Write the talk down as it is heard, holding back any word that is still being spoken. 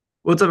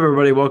What's up,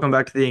 everybody? Welcome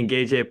back to the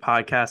Engage 8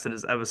 podcast. It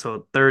is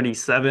episode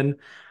 37.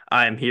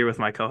 I am here with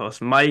my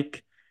co-host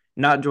Mike,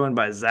 not joined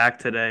by Zach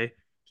today.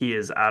 He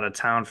is out of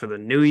town for the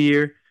new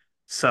year,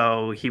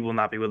 so he will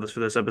not be with us for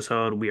this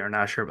episode. We are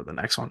not sure about the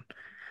next one.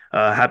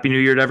 Happy New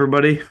Year to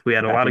everybody. We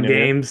had a lot Happy of New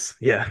Year. games.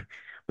 Yeah,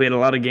 we had a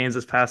lot of games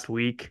this past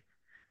week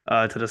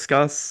to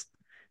discuss.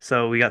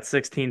 So we got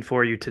 16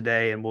 for you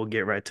today, and we'll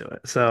get right to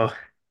it. So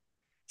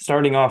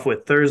starting off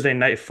with Thursday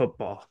night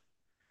football.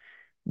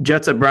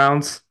 Jets at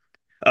Browns.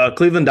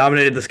 Cleveland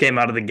dominated this game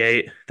out of the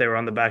gate. They were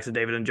on the backs of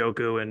David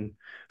Njoku and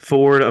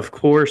Ford, of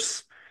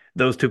course.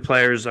 Those two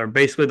players are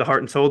basically the heart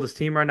and soul of this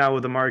team right now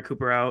with Amari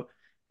Cooper out,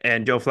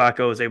 and Joe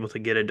Flacco is able to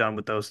get it done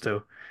with those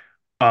two.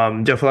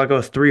 Joe Flacco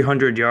has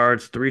 300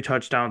 yards, three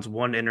touchdowns,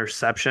 one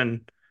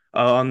interception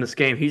on this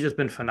game. He's just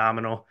been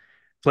phenomenal.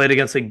 Played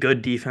against a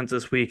good defense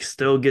this week,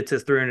 still gets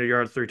his 300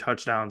 yards, three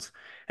touchdowns,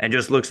 and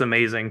just looks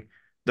amazing.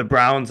 The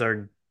Browns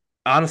are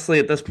honestly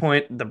at this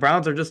point, the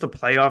Browns are just a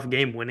playoff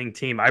game winning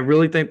team. I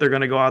really think they're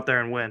going to go out there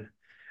and win.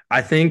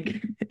 I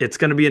think it's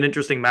going to be an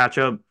interesting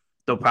matchup.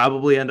 They'll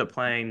probably end up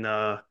playing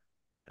the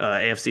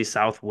AFC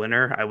South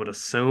winner, I would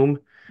assume.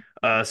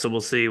 So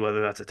we'll see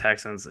whether that's the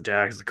Texans, the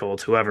Jags, the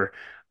Colts, whoever.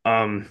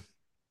 Um,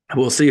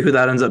 we'll see who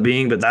that ends up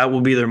being, but that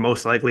will be their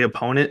most likely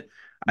opponent.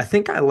 I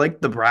think I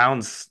like the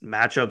Browns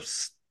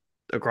matchups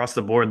across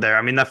the board there.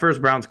 I mean, that first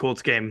Browns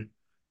Colts game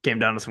came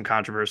down to some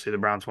controversy. The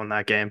Browns won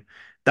that game.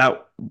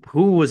 That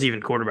who was even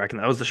quarterbacking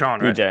that? Was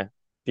Deshaun, right? PJ.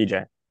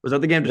 PJ. Was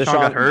that the game Deshaun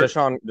got Deshaun hurt?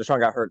 Deshaun Deshaun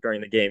got hurt during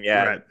the game,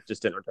 yeah, Right. and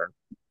just didn't return.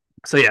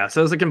 So yeah,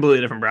 so it's a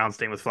completely different Browns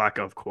team with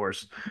Flacco, of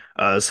course.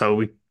 So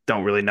we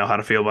don't really know how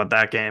to feel about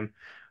that game.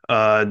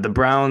 The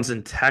Browns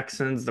and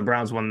Texans, the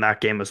Browns won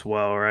that game as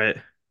well, right?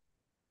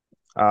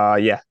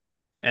 Yeah.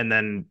 And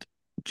then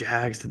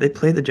Jags, did they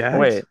play the Oh, Jags?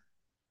 wait.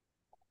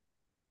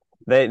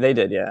 They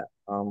did, yeah.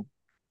 Let's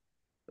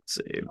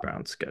see,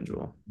 Browns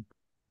schedule.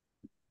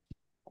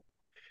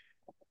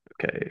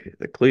 Okay,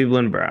 the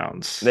Cleveland They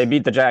Browns.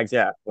 beat the Jags,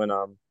 yeah, when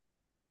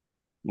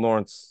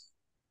Lawrence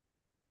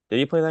did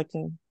he play that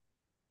game?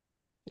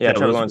 Yeah, That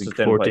Trevor was Lawrence week just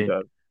didn't play 14.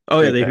 good.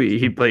 Oh yeah, Three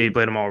picks. he played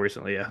them all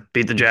recently. Yeah,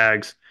 beat the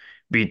Jags,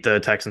 beat the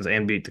Texans,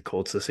 and beat the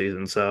Colts this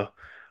season. So,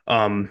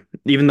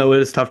 even though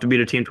it is tough to beat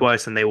a team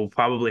twice, and they will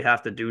probably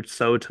have to do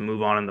so to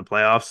move on in the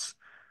playoffs,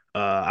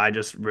 I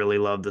just really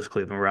love this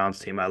Cleveland Browns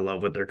team. I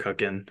love what they're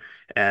cooking,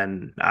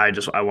 and I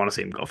want to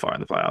see them go far in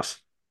the playoffs.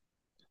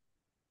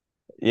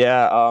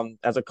 Yeah,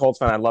 as a Colts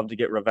fan, I'd love to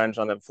get revenge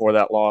on them for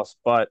that loss,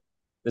 but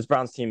this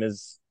Browns team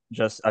is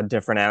just a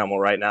different animal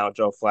right now.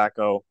 Joe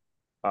Flacco,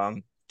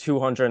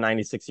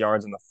 296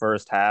 yards in the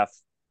first half.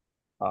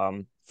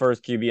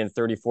 First QB in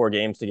 34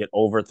 games to get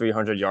over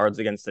 300 yards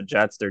against the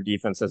Jets. Their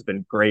defense has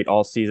been great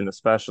all season,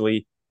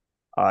 especially.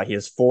 He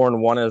is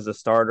 4-1 as a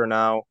starter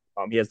now.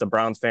 He has the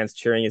Browns fans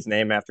cheering his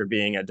name after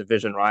being a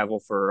division rival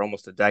for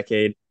almost a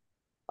decade.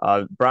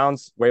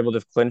 Browns were able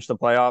to clinch the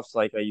playoffs,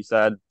 like you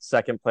said,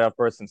 second playoff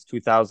berth since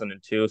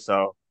 2002.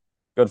 So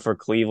good for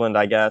Cleveland,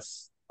 I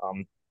guess.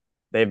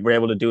 They were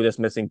able to do this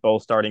missing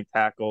both starting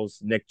tackles,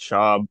 Nick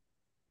Chubb,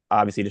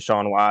 obviously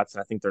Deshaun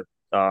Watson. I think they're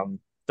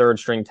third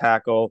string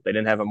tackle. They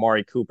didn't have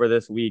Amari Cooper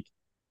this week,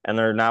 and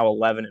they're now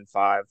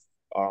 11-5.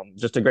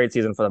 Just a great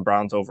season for the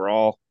Browns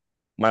overall.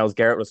 Myles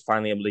Garrett was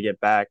finally able to get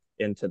back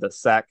into the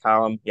sack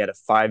column. He had a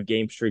 5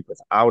 game streak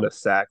without a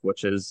sack,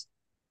 which is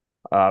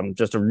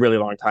just a really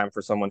long time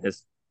for someone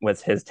his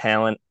with his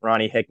talent.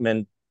 Ronnie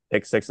Hickman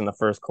pick six in the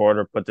first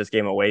quarter, put this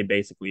game away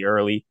basically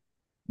early.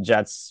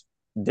 Jets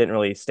didn't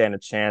really stand a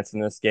chance in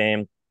this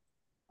game.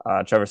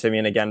 Trevor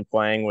Siemian again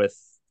playing with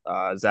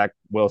Zach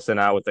Wilson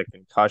out with a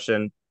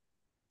concussion.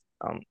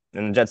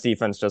 And the Jets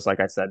defense, just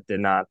like I said, did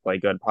not play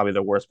good. Probably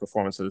the worst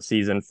performance of the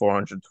season,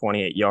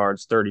 428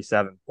 yards,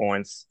 37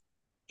 points.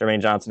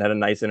 Jermaine Johnson had a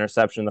nice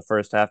interception in the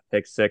first half,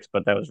 pick six,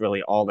 but that was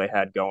really all they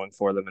had going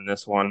for them in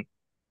this one.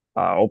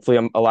 Hopefully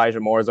Elijah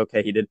Moore is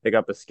okay. He did pick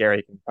up a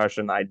scary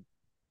concussion. I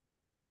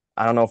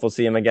don't know if we'll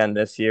see him again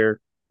this year,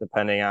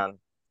 depending on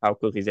how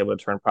quickly he's able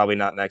to turn. Probably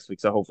not next week,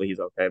 so hopefully he's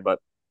okay. But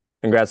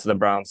congrats to the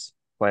Browns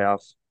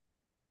playoffs.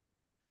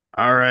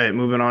 All right,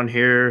 moving on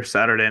here.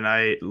 Saturday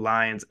night,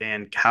 Lions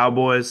and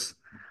Cowboys.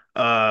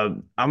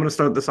 I'm gonna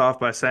start this off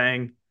by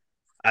saying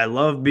I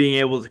love being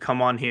able to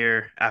come on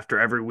here after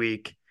every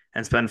week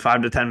and spend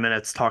 5 to 10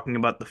 minutes talking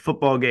about the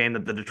football game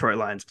that the Detroit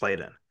Lions played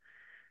in.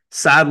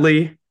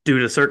 Sadly, due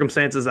to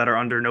circumstances that are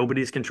under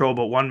nobody's control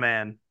but one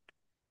man,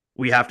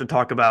 we have to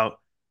talk about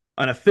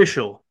an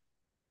official,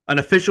 an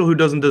official who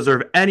doesn't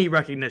deserve any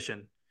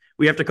recognition.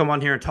 We have to come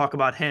on here and talk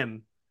about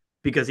him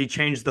because he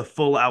changed the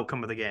full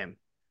outcome of the game.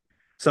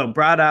 So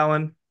Brad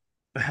Allen,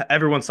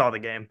 everyone saw the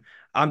game.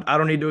 I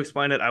don't need to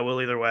explain it. I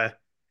will either way.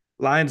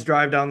 Lions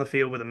drive down the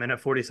field with a minute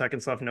 40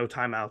 seconds left, no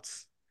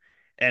timeouts,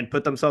 and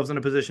put themselves in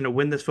a position to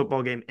win this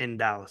football game in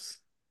Dallas.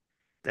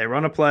 They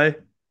run a play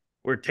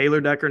where Taylor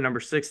Decker,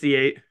 number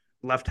 68,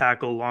 left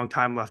tackle, long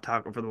time left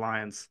tackle for the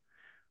Lions,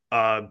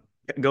 uh,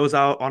 goes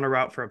out on a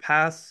route for a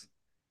pass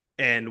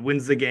and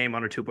wins the game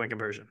on a 2 point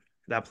conversion.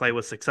 That play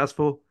was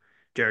successful.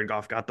 Jared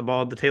Goff got the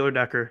ball to Taylor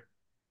Decker.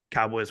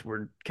 Cowboys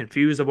were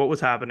confused of what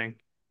was happening.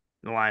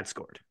 and the Lions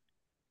scored.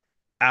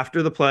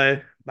 After the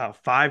play,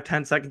 about 5,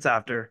 10 seconds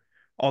after,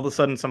 all of a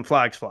sudden some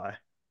flags fly.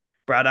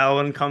 Brad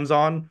Allen comes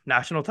on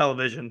national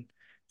television,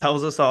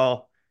 tells us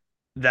all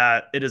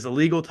that it is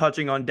illegal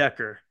touching on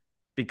Decker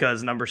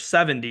because number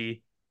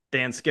 70,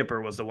 Dan Skipper,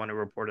 was the one who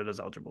reported as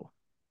eligible.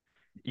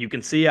 You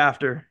can see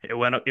after it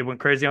went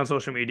crazy on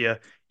social media.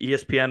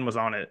 ESPN was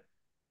on it.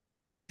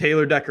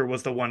 Taylor Decker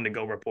was the one to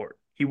go report.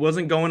 He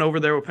wasn't going over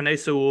there with Penei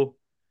Sewell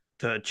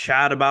to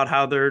chat about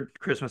how their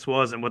Christmas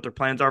was and what their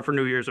plans are for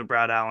New Year's with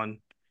Brad Allen.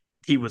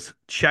 He was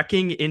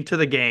checking into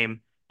the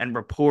game and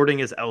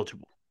reporting as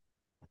eligible.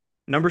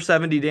 Number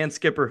 70, Dan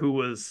Skipper, who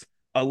was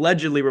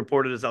allegedly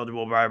reported as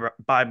eligible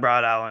by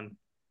Brad Allen,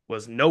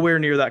 was nowhere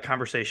near that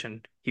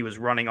conversation. He was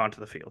running onto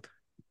the field.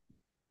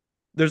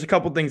 There's a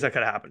couple things that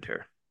could have happened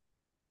here.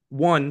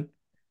 One,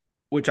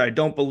 which I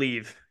don't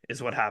believe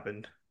is what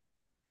happened,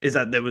 is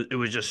that it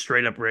was just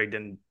straight up rigged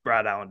and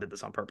Brad Allen did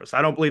this on purpose.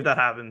 I don't believe that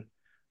happened.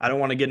 I don't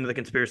want to get into the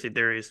conspiracy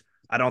theories.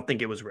 I don't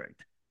think it was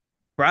rigged.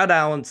 Brad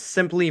Allen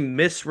simply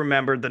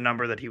misremembered the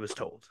number that he was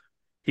told.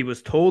 He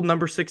was told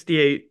number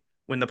 68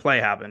 when the play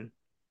happened.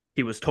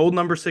 He was told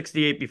number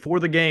 68 before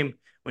the game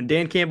when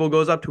Dan Campbell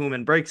goes up to him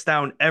and breaks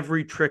down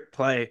every trick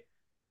play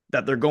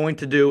that they're going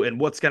to do and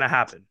what's going to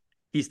happen.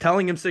 He's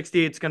telling him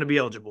 68 is going to be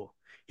eligible.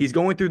 He's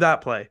going through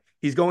that play.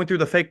 He's going through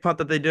the fake punt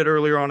that they did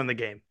earlier on in the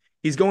game.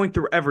 He's going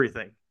through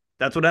everything.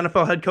 That's what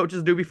NFL head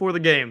coaches do before the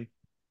game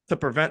to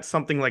prevent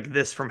something like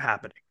this from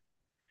happening.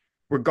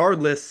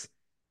 Regardless,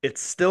 it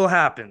still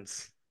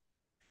happens.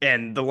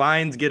 And the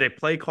Lions get a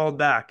play called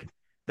back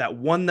that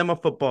won them a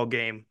football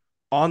game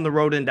on the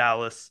road in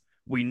Dallas.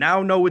 We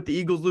now know with the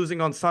Eagles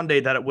losing on Sunday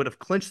that it would have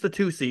clinched the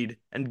 2 seed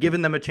and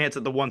given them a chance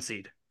at the 1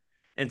 seed.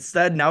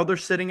 Instead, now they're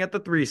sitting at the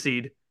 3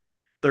 seed.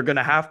 They're going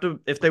to have to,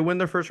 if they win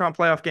their first round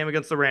playoff game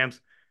against the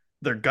Rams,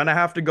 they're going to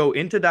have to go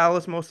into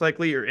Dallas most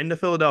likely or into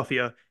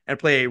Philadelphia and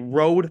play a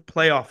road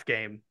playoff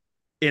game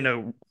in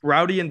a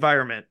rowdy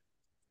environment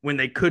when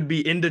they could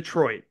be in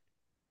Detroit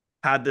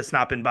had this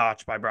not been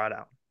botched by Brad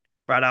Allen.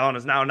 Brad Allen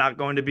is now not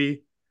going to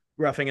be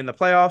roughing in the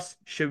playoffs,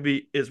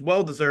 is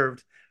well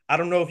deserved. I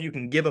don't know if you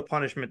can give a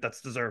punishment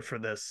that's deserved for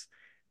this.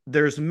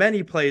 There's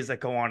many plays that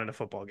go on in a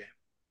football game.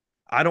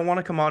 I don't want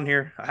to come on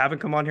here. I haven't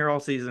come on here all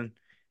season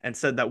and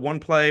said that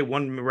one play,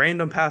 one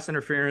random pass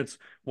interference,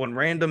 one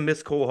random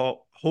missed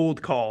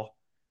hold call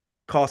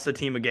cost the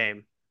team a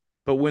game.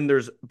 But when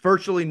there's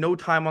virtually no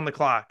time on the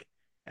clock,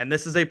 and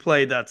this is a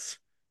play that's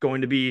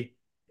going to be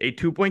a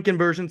 2-point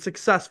conversion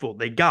successful,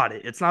 they got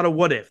it. It's not a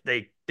what if.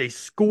 They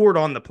scored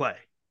on the play.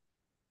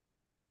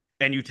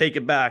 And you take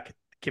it back,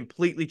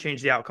 completely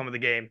change the outcome of the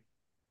game.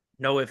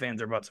 No ifs,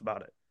 ands, or buts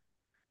about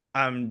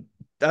it.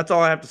 That's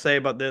all I have to say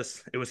about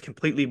this. It was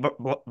completely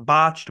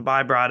botched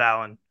by Brad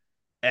Allen,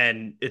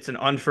 and it's an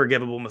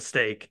unforgivable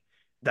mistake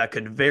that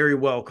could very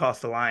well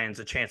cost the Lions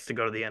a chance to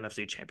go to the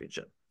NFC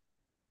Championship.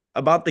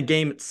 About the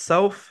game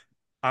itself,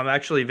 I'm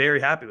actually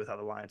very happy with how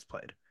the Lions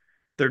played.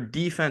 Their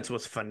defense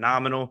was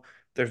phenomenal.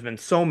 There's been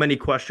so many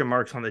question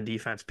marks on the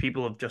defense.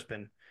 People have just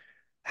been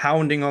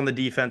hounding on the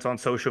defense on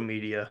social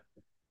media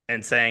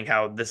and saying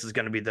how this is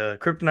going to be the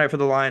kryptonite for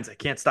the Lions. They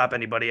can't stop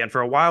anybody. And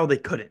for a while, they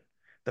couldn't.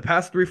 The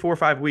past 3, 4,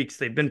 5 weeks,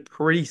 they've been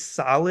pretty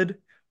solid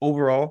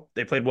overall.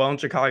 They played well in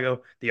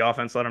Chicago. The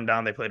offense let them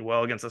down. They played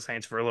well against the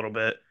Saints for a little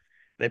bit.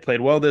 They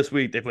played well this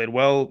week. They played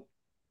well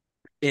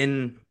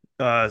in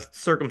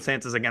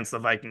circumstances against the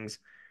Vikings.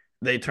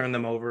 They turned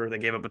them over. They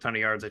gave up a ton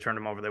of yards. They turned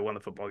them over. They won the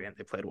football game.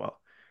 They played well.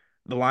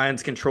 The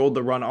Lions controlled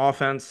the run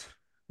offense.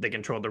 They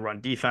controlled the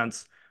run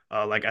defense.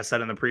 Like I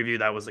said in the preview,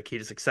 that was the key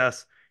to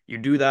success. You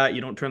do that.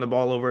 You don't turn the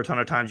ball over a ton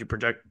of times. You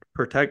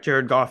protect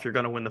Jared Goff. You're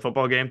going to win the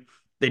football game.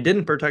 They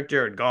didn't protect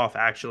Jared Goff,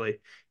 actually.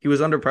 He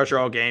was under pressure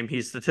all game.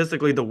 He's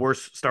statistically the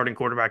worst starting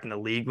quarterback in the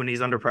league when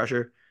he's under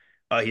pressure.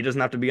 He doesn't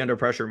have to be under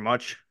pressure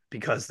much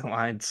because the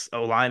Lions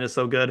O-line is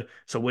so good.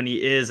 So when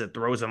he is, it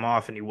throws him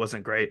off, and he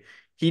wasn't great.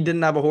 He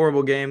didn't have a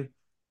horrible game.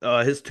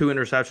 His 2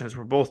 interceptions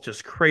were both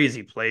just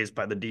crazy plays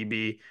by the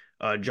DB,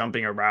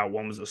 jumping a route.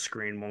 One was a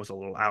screen, one was a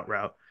little out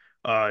route.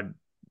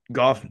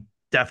 Goff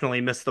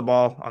definitely missed the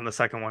ball on the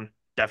second one.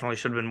 Definitely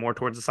should have been more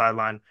towards the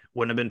sideline.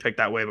 Wouldn't have been picked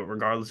that way, but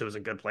regardless, it was a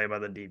good play by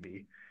the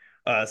DB.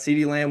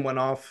 CeeDee Lamb went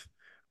off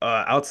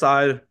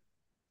outside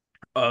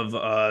of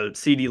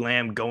CeeDee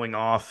Lamb going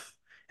off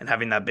and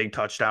having that big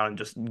touchdown and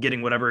just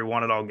getting whatever he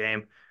wanted all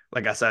game.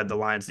 Like I said, the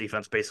Lions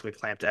defense basically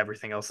clamped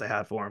everything else they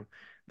had for him.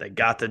 They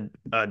got to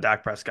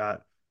Dak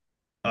Prescott.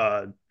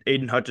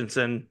 Aiden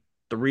Hutchinson,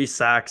 3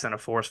 sacks and a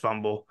forced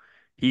fumble.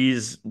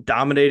 He's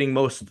dominating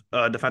most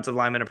defensive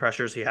linemen in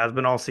pressures. He has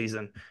been all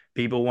season.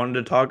 People wanted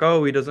to talk,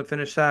 oh, he doesn't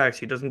finish sacks.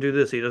 He doesn't do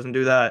this. He doesn't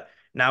do that.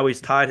 Now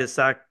he's tied his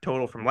sack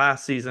total from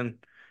last season,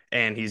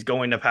 and he's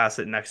going to pass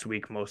it next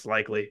week, most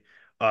likely,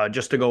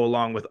 just to go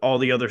along with all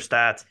the other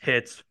stats,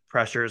 hits,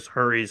 pressures,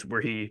 hurries,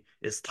 where he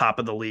is top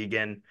of the league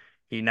in.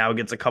 He now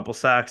gets a couple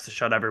sacks to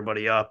shut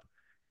everybody up,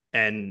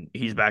 and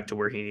he's back to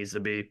where he needs to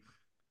be.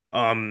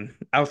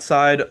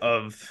 Outside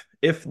of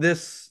if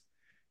this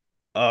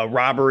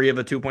robbery of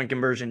a 2-point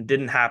conversion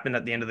didn't happen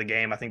at the end of the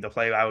game, I think the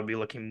play I would be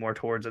looking more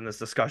towards in this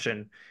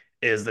discussion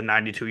is the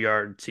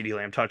 92-yard CeeDee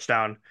Lamb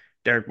touchdown.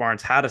 Derek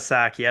Barnes had a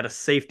sack. He had a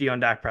safety on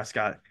Dak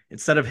Prescott.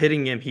 Instead of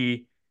hitting him,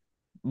 he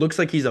looks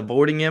like he's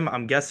avoiding him.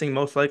 I'm guessing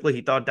most likely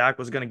he thought Dak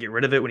was going to get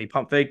rid of it when he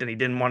pump faked and he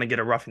didn't want to get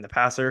a roughing the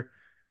passer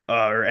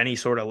or any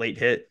sort of late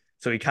hit.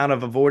 So he kind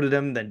of avoided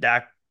him. Then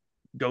Dak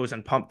goes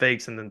and pump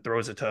fakes and then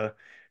throws it to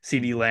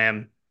CeeDee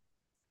Lamb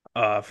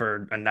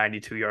for a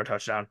 92-yard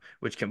touchdown,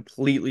 which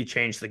completely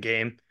changed the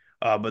game.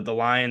 But the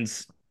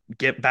Lions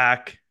get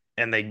back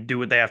and they do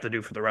what they have to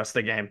do for the rest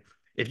of the game.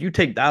 If you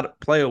take that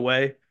play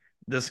away,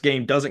 this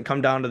game doesn't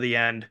come down to the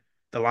end.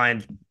 The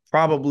Lions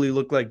probably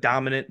look like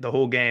dominant the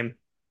whole game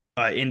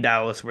in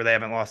Dallas, where they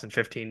haven't lost in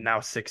 15, now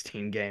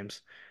 16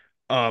 games.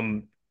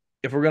 Um,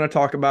 if we're going to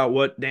talk about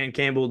what Dan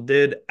Campbell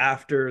did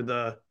after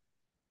the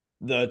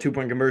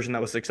 2-point conversion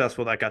that was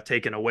successful that got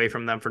taken away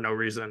from them for no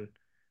reason,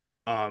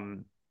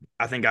 um,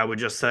 I think I would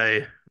just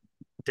say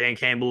Dan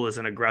Campbell is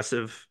an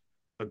aggressive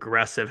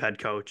head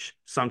coach,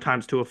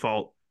 sometimes to a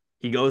fault.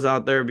 He goes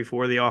out there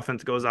before the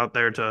offense goes out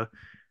there to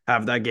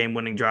have that game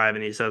winning drive,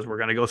 and he says, we're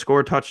going to go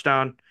score a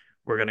touchdown,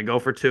 we're going to go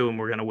for two, and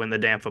we're going to win the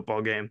damn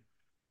football game.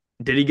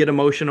 Did he get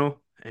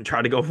emotional and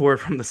try to go for it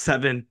from the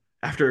 7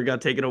 after it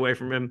got taken away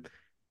from him?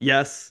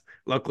 Yes.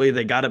 Luckily,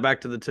 they got it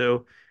back to the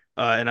 2.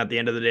 And at the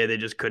end of the day, they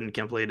just couldn't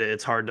complete it.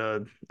 It's hard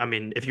to, I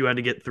mean, if you had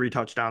to get 3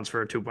 touchdowns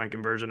for a 2-point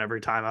conversion every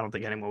time, I don't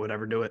think anyone would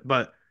ever do it.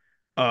 But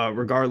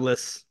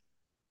regardless,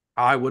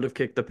 I would have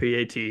kicked the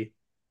PAT,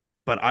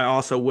 but I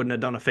also wouldn't have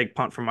done a fake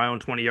punt from my own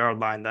 20-yard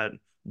line that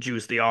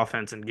juiced the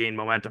offense and gained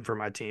momentum for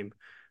my team.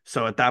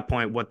 So at that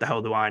point, what the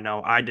hell do I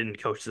know? I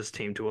didn't coach this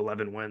team to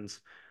 11 wins.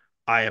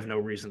 I have no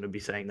reason to be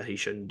saying that he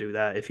shouldn't do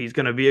that. If he's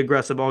going to be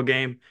aggressive all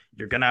game,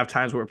 you're going to have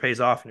times where it pays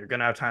off and you're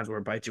going to have times where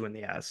it bites you in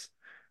the ass.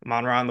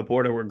 Monra and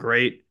Laporta were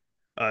great.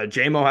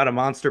 JMO had a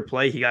monster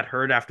play. He got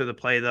hurt after the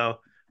play, though.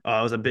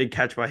 It was a big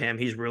catch by him.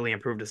 He's really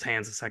improved his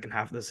hands the second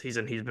half of the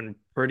season. He's been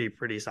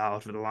pretty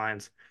solid for the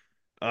Lions.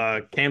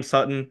 Cam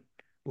Sutton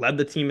led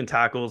the team in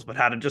tackles, but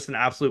had just an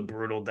absolute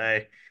brutal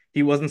day.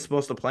 He wasn't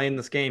supposed to play in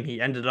this game.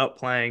 He ended up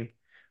playing,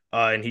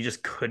 and he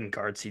just couldn't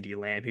guard CeeDee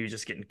Lamb. He was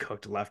just getting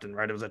cooked left and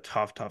right. It was a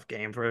tough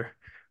game for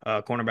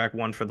cornerback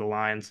one for the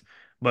Lions.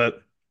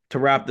 But to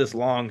wrap this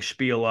long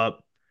spiel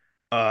up,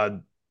 uh,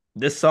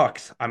 this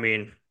sucks. I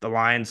mean, the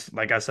Lions,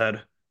 like I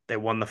said, they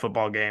won the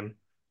football game.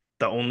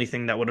 The only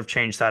thing that would have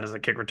changed that is a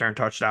kick return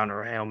touchdown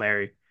or a Hail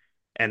Mary,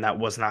 and that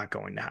was not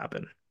going to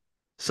happen.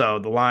 So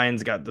the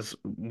Lions got this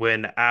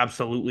win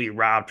absolutely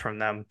robbed from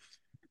them,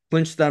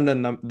 clinched them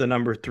to the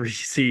number 3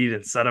 seed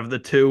instead of the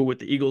 2 with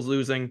the Eagles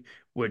losing,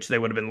 which they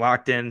would have been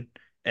locked in.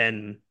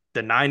 And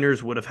the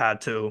Niners would have had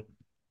to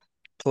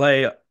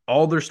play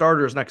all their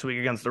starters next week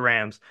against the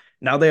Rams.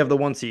 Now they have the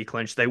 1 seed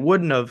clinched. They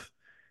wouldn't have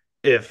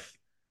if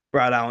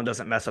Brad Allen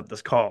doesn't mess up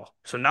this call.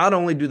 So not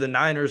only do the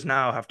Niners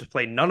now have to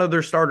play none of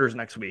their starters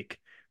next week,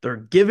 they're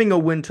giving a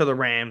win to the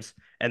Rams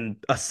and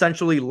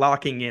essentially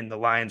locking in the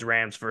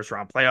Lions-Rams first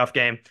round playoff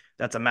game.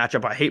 That's a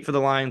matchup I hate for the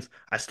Lions.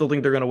 I still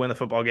think they're going to win the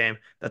football game.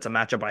 That's a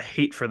matchup I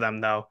hate for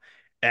them, though.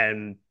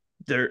 And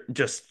they're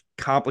just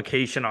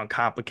complication on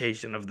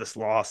complication of this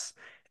loss.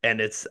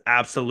 And it's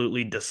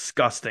absolutely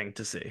disgusting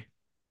to see.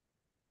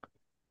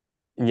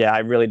 Yeah, I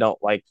really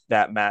don't like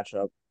that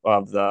matchup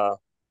of the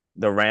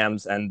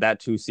Rams, and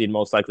that 2 seed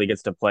most likely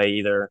gets to play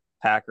either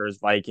Packers,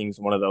 Vikings,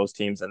 one of those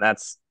teams, and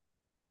that's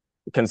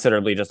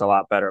considerably just a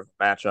lot better of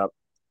a matchup.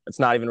 It's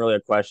not even really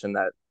a question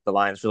that the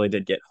Lions really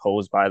did get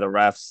hosed by the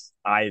refs.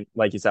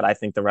 Like you said, I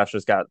think the refs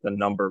just got the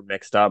number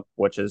mixed up,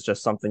 which is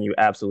just something you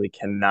absolutely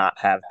cannot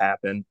have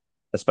happen,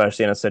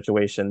 especially in a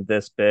situation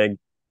this big.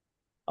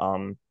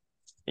 Um,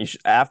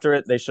 After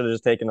it, they should have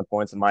just taken the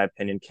points, in my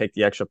opinion, kick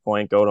the extra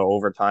point, go to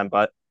overtime.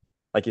 But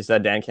like you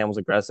said, Dan Campbell's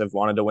aggressive,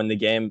 wanted to win the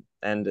game,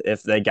 and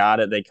if they got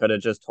it, they could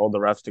have just told the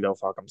refs to go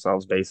fuck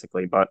themselves,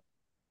 basically. But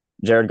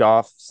Jared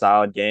Goff,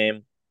 solid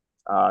game.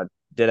 Uh,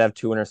 did have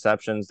 2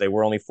 interceptions. They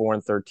were only 4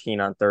 and 13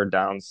 on third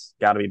downs.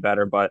 Got to be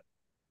better, but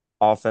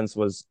offense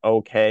was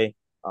okay.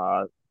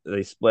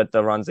 They split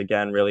the runs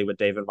again, really, with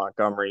David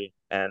Montgomery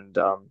and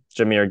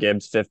Jahmyr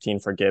Gibbs, 15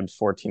 for Gibbs,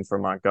 14 for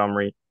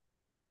Montgomery.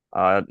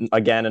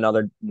 Again,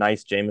 another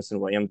nice Jameson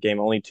Williams game,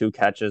 only 2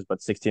 catches,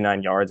 but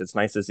 69 yards. It's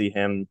nice to see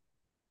him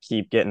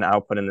keep getting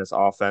output in this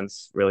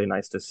offense. Really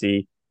nice to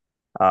see.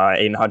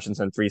 Aiden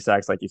Hutchinson, 3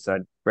 sacks, like you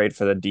said, great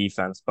for the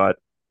defense. But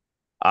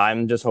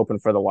I'm just hoping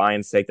for the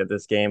Lions' sake that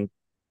this game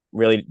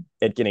really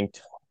it getting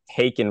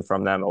taken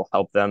from them will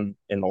help them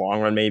in the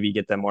long run, maybe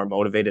get them more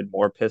motivated,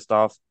 more pissed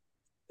off.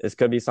 This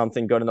could be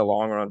something good in the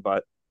long run,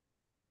 but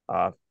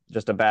uh,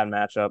 just a bad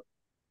matchup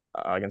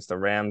against the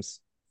Rams.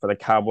 For the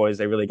Cowboys,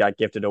 they really got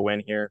gifted a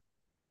win here.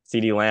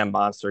 CeeDee Lamb,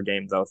 monster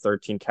game, though,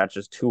 13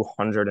 catches,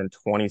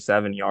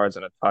 227 yards,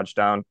 and a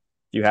touchdown. If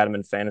you had him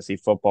in fantasy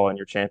football in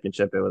your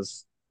championship, it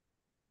was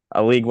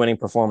a league-winning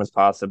performance,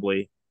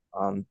 possibly.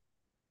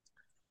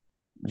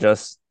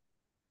 Just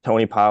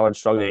Tony Pollard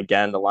struggling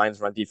again. The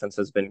Lions' run defense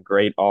has been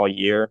great all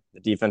year. The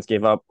defense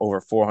gave up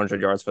over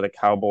 400 yards for the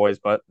Cowboys,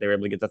 but they were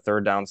able to get the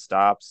third down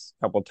stops,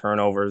 a couple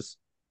turnovers,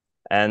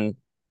 and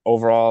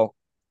overall,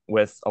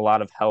 with a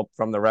lot of help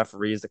from the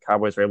referees. The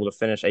Cowboys were able to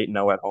finish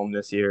 8-0 at home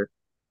this year.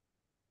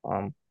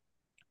 Um,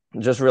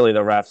 just really the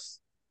refs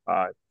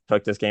uh,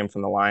 took this game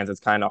from the Lions. It's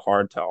kind of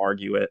hard to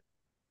argue it.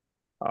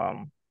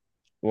 Um,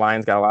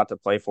 Lions got a lot to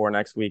play for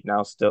next week.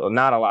 Now, still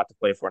not a lot to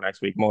play for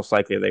next week. Most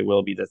likely they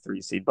will be the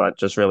 3 seed, but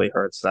just really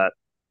hurts that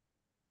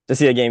to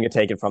see a game get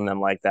taken from them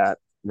like that.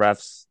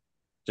 Refs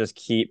just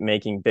keep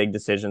making big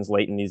decisions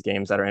late in these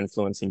games that are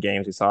influencing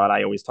games. We saw it.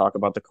 I always talk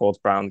about the Colts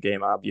Brown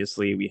game.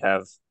 Obviously, we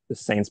have the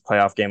Saints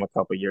playoff game a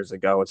couple years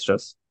ago.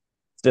 It's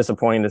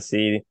disappointing to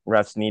see.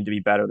 Refs need to be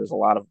better. There's a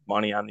lot of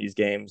money on these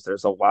games.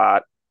 There's a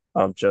lot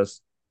of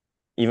just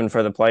even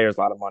for the players,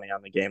 a lot of money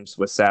on the games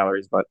with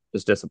salaries, but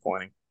it's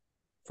disappointing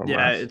from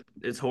Yeah, refs.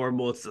 it's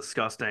horrible. It's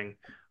disgusting.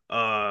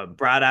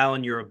 Brad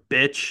Allen, you're a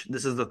bitch.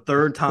 This is the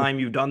third time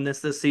you've done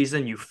this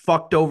season. You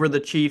fucked over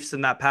the Chiefs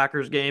in that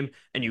Packers game,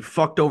 and you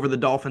fucked over the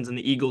Dolphins in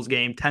the Eagles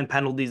game. 10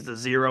 penalties to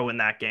zero in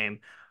that game.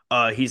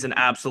 He's an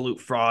absolute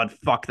fraud.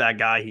 Fuck that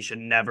guy. He should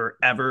never,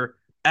 ever,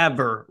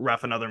 ever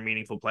ref another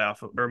meaningful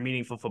playoff or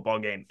meaningful football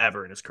game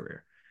ever in his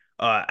career.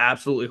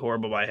 Absolutely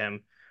horrible by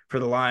him. For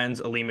the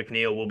Lions, Ali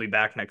McNeil will be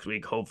back next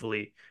week.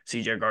 Hopefully,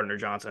 CJ Gardner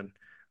Johnson.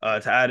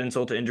 To add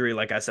insult to injury,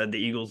 like I said, the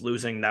Eagles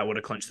losing, that would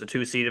have clinched the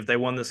 2 seed. If they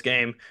won this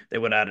game, they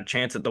would have had a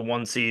chance at the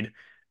 1 seed.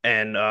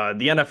 And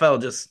the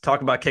NFL, just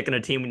talk about kicking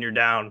a team when you're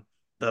down.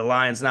 The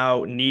Lions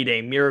now need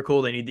a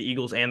miracle. They need the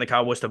Eagles and the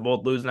Cowboys to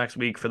both lose next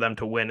week for them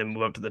to win and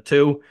move up to the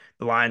 2.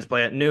 The Lions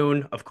play at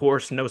noon. Of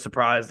course, no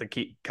surprise.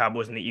 The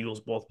Cowboys and the Eagles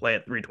both play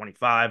at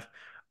 3:25.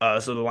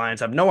 So the Lions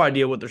have no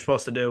idea what they're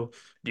supposed to do.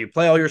 Do you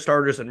play all your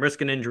starters and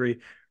risk an injury,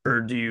 or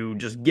do you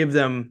just give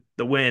them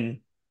the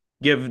win,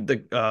 give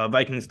the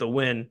Vikings the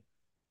win,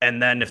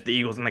 and then if the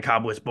Eagles and the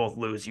Cowboys both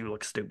lose, you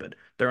look stupid.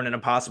 They're in an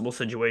impossible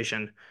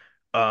situation.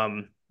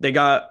 They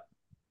got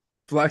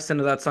flexed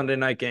into that Sunday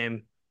night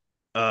game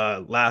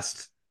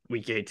last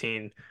week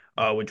 18,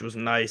 which was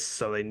nice.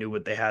 So they knew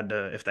what they had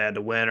to if they had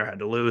to win or had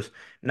to lose.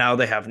 Now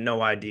they have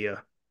no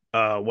idea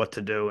what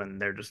to do,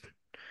 and they're just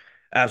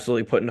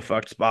absolutely put in a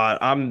fucked spot.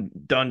 I'm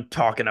done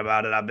talking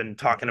about it. I've been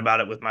talking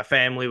about it with my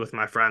family, with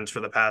my friends for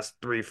the past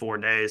 3, 4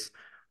 days.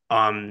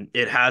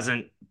 It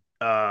hasn't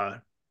uh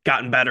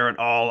gotten better at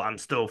all. I'm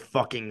still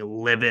fucking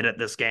livid at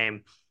this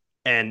game.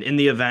 And in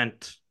the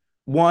event,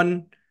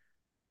 one,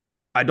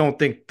 I don't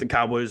think the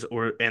Cowboys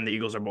or and the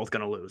Eagles are both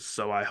going to lose.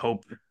 So I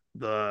hope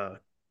the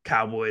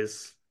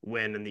Cowboys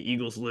win and the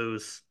Eagles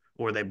lose,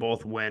 or they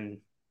both win.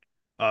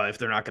 If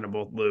they're not going to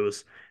both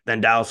lose, then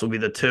Dallas will be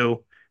the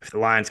 2. If the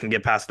Lions can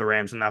get past the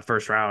Rams in that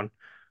first round,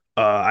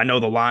 I know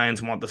the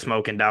Lions want the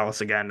smoke in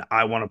Dallas again.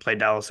 I want to play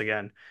Dallas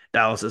again.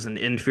 Dallas is an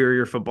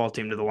inferior football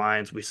team to the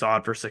Lions. We saw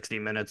it for 60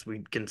 minutes. We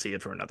can see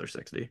it for another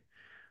 60.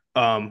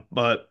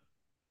 But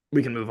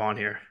we can move on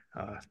here.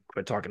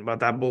 Quit talking about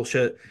that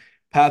bullshit.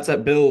 Pats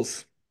at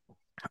Bills.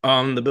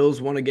 The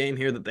Bills won a game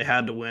here that they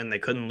had to win. They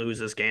couldn't lose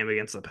this game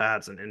against the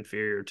Pats, an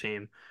inferior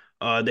team.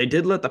 They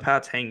did let the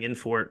Pats hang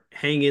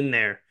in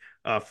there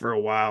for a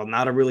while.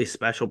 Not a really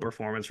special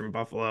performance from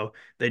Buffalo.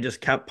 They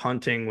just kept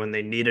punting when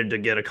they needed to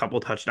get a couple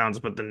touchdowns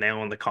to put the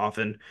nail in the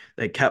coffin.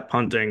 They kept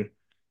punting,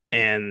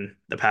 and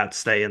the Pats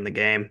stay in the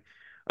game.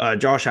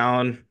 Josh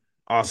Allen,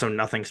 also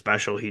nothing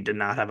special. He did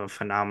not have a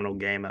phenomenal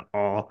game at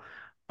all.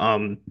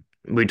 Um,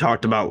 we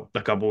talked about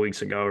a couple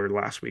weeks ago or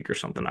last week or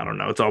something. I don't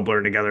know. It's all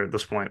blurred together at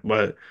this point,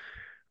 but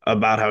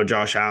about how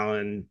Josh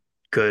Allen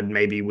could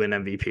maybe win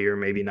MVP or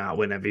maybe not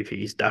win MVP.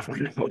 He's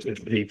definitely not winning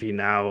MVP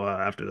now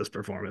after this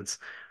performance.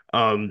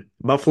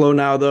 Buffalo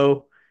now,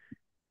 though,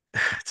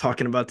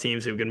 talking about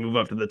teams who can move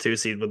up to the 2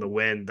 seed with a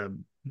win. The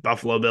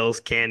Buffalo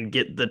Bills can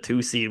get the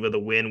 2 seed with a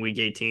win week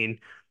 18.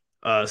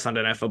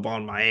 Sunday Night Football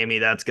in Miami.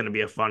 That's going to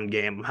be a fun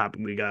game. I'm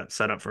happy we got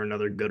set up for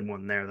another good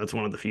one there. That's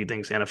one of the few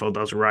things the NFL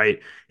does right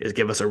is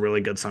give us a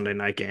really good Sunday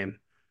night game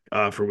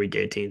for Week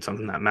 18,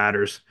 something that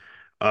matters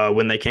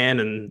when they can,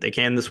 and they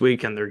can this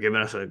week, and they're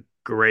giving us a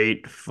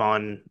great,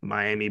 fun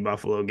Miami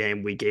Buffalo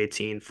game Week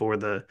 18 for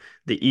the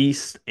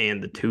East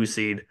and the 2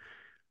 seed.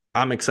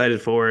 I'm excited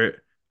for it.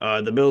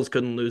 The Bills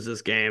couldn't lose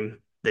this game.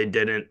 They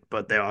didn't,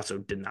 but they also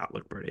did not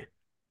look pretty.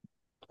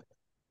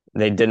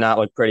 They did not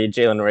look pretty.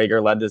 Jalen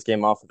Rager led this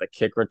game off with a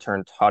kick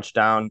return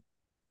touchdown,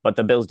 but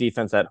the Bills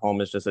defense at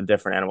home is just a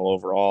different animal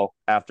overall.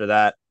 After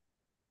that,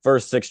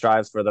 first 6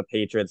 drives for the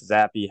Patriots,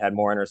 Zappe had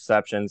more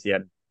interceptions. He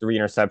had 3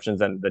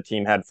 interceptions, and the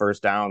team had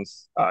first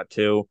downs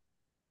too.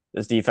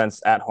 This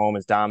defense at home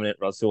is dominant.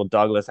 Rasul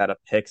Douglas had a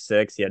pick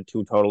six. He had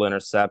 2 total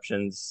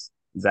interceptions.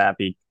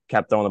 Zappe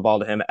kept throwing the ball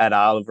to him. Ed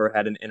Oliver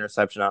had an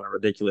interception on a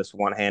ridiculous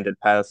one-handed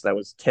pass that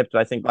was tipped,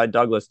 I think, by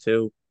Douglas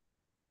too.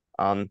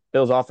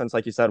 Bills offense,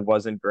 like you said,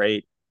 wasn't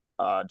great.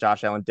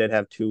 Josh Allen did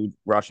have 2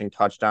 rushing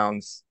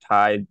touchdowns,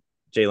 tied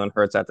Jalen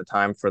Hurts at the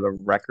time for the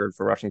record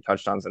for rushing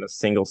touchdowns in a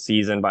single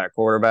season by a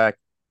quarterback.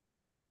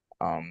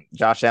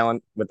 Josh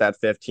Allen with that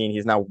 15,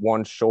 he's now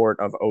one short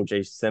of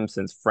OJ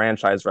Simpson's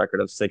franchise record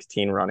of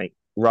 16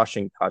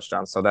 rushing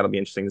touchdowns. So that'll be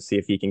interesting to see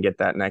if he can get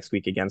that next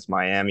week against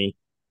Miami.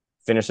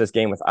 Finish this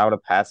game without a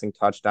passing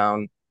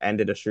touchdown,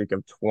 ended a streak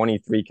of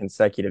 23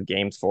 consecutive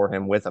games for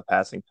him with a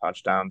passing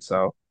touchdown.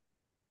 So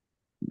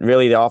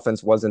really the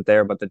offense wasn't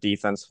there, but the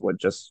defense would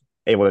just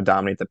able to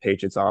dominate the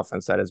Patriots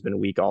offense that has been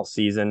weak all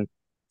season.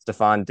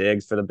 Stephon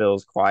Diggs for the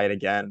Bills quiet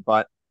again,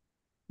 but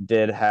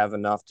did have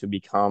enough to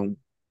become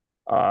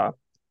uh,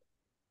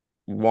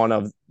 one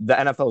of the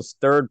NFL's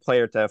third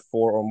player to have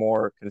four or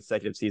more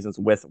consecutive seasons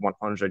with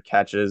 100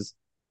 catches,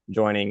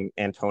 joining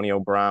Antonio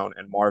Brown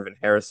and Marvin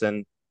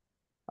Harrison.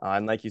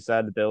 And like you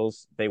said, the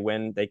Bills, they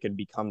win, they could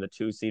become the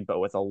 2 seed, but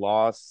with a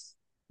loss,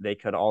 they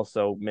could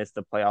also miss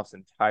the playoffs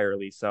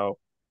entirely. So,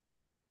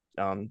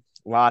 a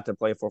lot to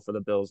play for the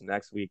Bills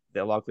next week.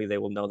 Luckily, they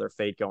will know their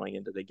fate going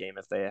into the game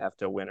if they have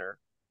to win or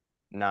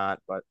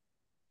not. But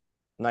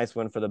nice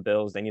win for the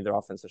Bills. They need their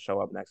offense to show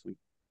up next week.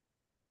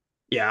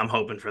 Yeah, I'm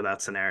hoping for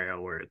that scenario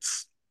where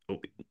it's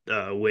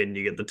win,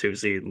 you get the 2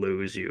 seed,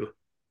 lose, you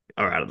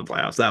are out of the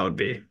playoffs. That would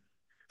be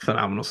a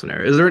phenomenal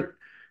scenario.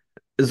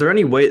 Is there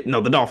any way?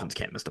 No, the Dolphins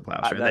can't miss the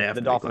playoffs, right? They That have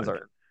the to be Dolphins clinched.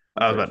 are,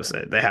 I'm I was pretty about to sure.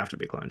 say they have to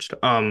be clinched.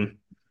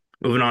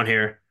 Moving on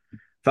here.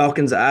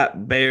 Falcons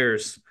at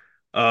Bears.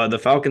 The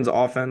Falcons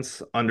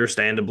offense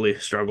understandably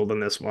struggled in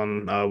this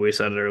one. We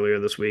said it earlier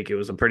this week. It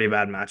was a pretty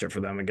bad matchup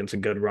for them against a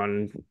good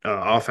run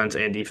offense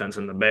and defense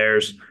in the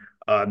Bears.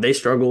 They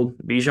struggled.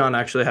 Bijan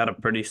actually had a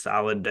pretty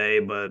solid day,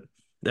 but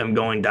them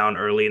going down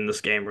early in this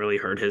game really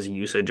hurt his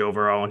usage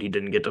overall, and he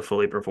didn't get to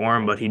fully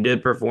perform, but he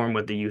did perform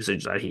with the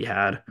usage that he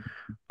had.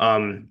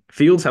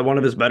 Fields had one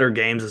of his better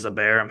games as a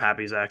Bear. I'm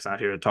happy Zach's not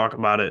here to talk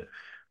about it.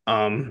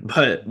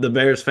 But the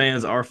Bears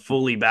fans are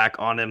fully back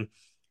on him.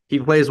 He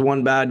plays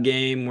one bad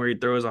game where he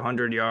throws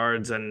 100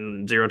 yards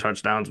and zero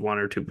touchdowns, one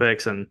or two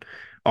picks, and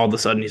all of a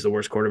sudden he's the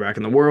worst quarterback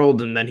in the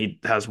world. And then he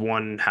has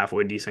one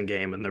halfway decent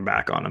game and they're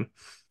back on him.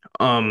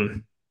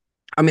 Um,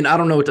 I mean, I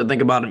don't know what to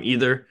think about him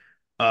either.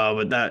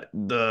 But that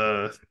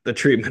the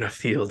treatment of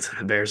Fields and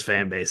the Bears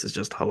fan base is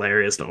just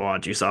hilarious to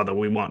watch. You saw the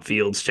 "We Want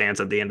Fields"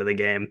 chants at the end of the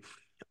game.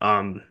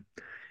 Um,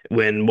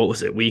 when what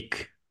was it,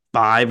 week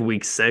 5,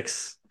 week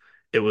 6?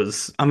 It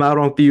was I'm out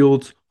on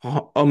Fields.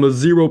 I'm a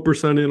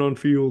 0% in on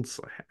Fields,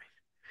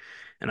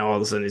 and all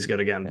of a sudden he's good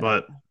again. Yeah.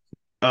 But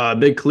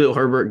big Khalil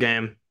Herbert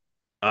game.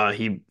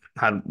 He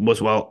had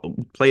was well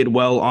played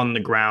well on the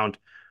ground.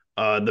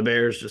 The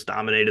Bears just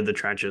dominated the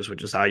trenches,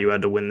 which is how you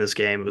had to win this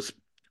game. It was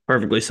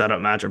perfectly set up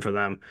matchup for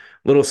them.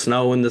 Little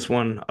snow in this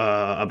one,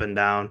 up and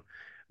down.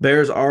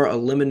 Bears are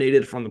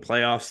eliminated from the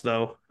playoffs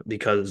though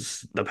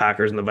because the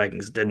Packers and the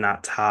Vikings did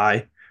not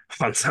tie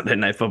on Sunday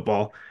Night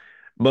Football,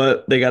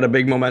 but they got a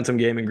big momentum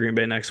game in Green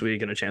Bay next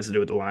week and a chance to do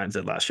what the Lions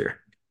did last year.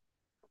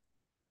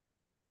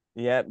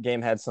 Yeah,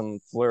 game had some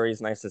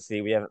flurries. Nice to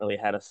see. We haven't really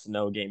had a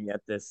snow game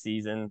yet this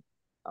season.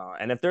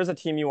 And if there's a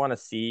team you want to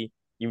see,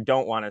 you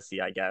don't want to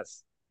see, I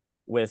guess,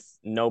 with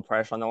no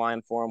pressure on the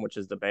line for him, which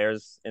is the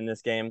Bears in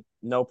this game.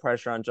 No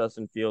pressure on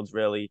Justin Fields,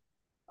 really.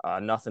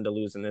 Nothing to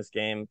lose in this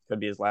game. Could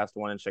be his last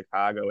one in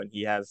Chicago, and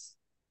he has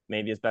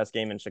maybe his best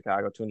game in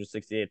Chicago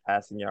 268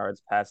 passing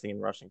yards, passing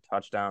and rushing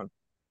touchdown.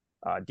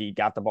 D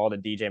got the ball to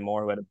DJ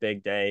Moore, who had a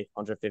big day,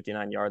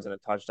 159 yards and a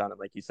touchdown. And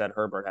like you said,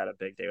 Herbert had a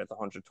big day with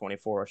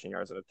 124 rushing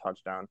yards and a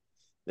touchdown.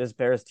 This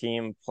Bears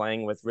team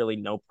playing with really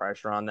no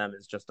pressure on them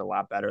is just a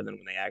lot better than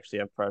when they actually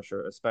have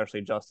pressure,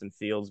 especially Justin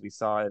Fields. We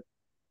saw it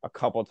a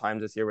couple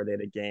times this year where they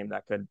had a game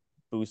that could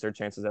boost their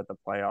chances at the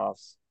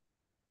playoffs,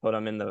 put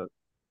them in the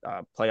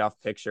playoff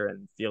picture,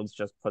 and Fields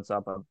just puts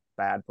up a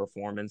bad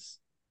performance.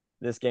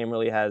 This game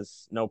really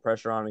has no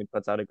pressure on him. He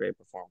puts out a great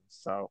performance.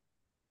 So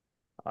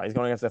he's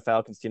going against the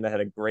Falcons team that had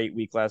a great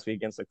week last week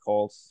against the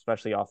Colts,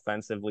 especially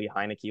offensively.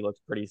 Heinicke looked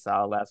pretty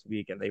solid last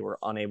week, and they were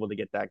unable to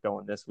get that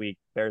going this week.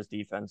 Bears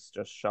defense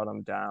just shut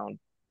them down.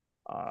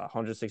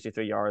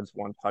 163 yards,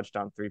 one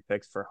touchdown, three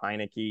picks for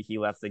Heinicke. He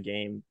left the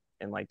game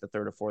in like the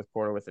third or fourth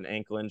quarter with an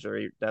ankle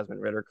injury.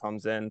 Desmond Ritter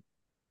comes in.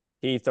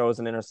 He throws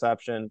an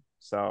interception.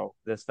 So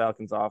this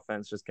Falcons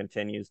offense just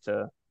continues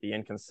to be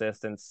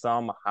inconsistent.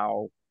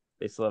 Somehow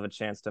they still have a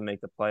chance to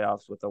make the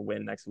playoffs with a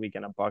win next week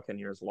and a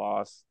Buccaneers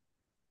loss.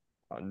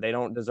 They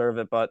don't deserve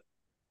it, but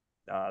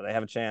they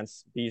have a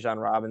chance. Bijan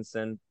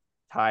Robinson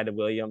tied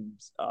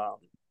Williams,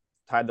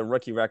 tied the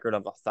rookie record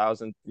of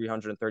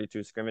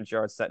 1,332 scrimmage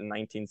yards set in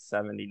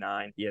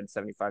 1979. He had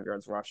 75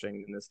 yards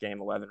rushing in this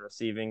game, 11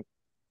 receiving.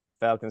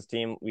 Falcons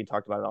team, we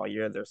talked about it all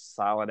year. They're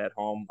solid at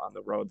home. On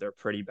the road, they're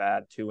pretty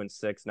bad,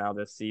 2-6 now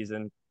this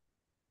season.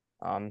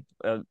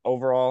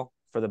 Overall,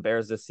 for the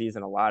Bears this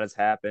season, a lot has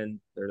happened.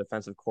 Their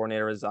defensive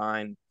coordinator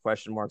resigned.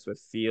 Question marks with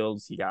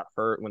Fields. He got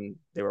hurt when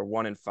they were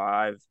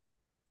 1-5.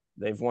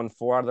 They've won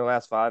 4 out of their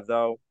last 5,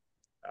 though.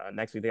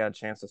 Next week, they got a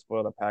chance to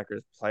spoil the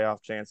Packers'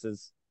 playoff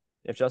chances.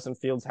 If Justin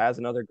Fields has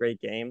another great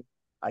game,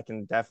 I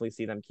can definitely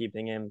see them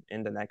keeping him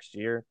into next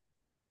year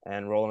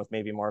and rolling with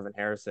maybe Marvin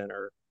Harrison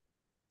or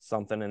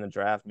something in the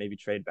draft, maybe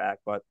trade back.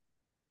 But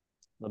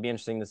it'll be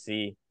interesting to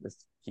see.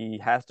 He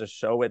has to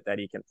show it that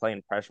he can play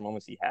in pressure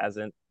moments. He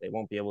hasn't. They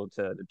won't be able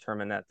to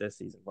determine that this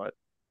season, but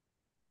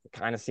it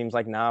kind of seems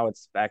like now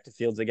it's back to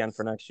Fields again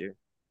for next year.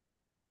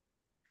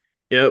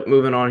 Yep,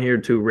 moving on here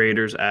to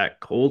Raiders at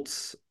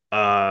Colts.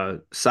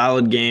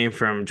 Solid game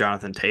from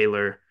Jonathan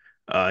Taylor.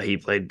 He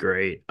played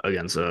great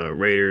against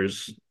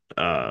Raiders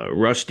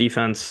rush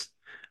defense.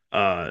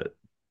 Uh,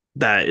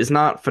 that is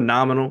not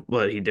phenomenal,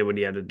 but he did what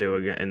he had to do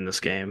again in this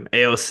game.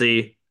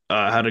 AOC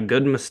had a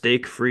good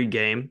mistake-free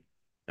game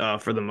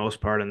for the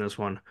most part in this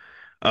one.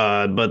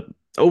 But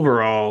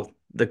overall,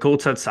 the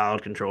Colts had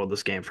solid control of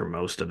this game for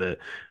most of it.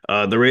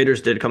 The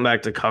Raiders did come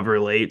back to cover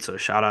late, so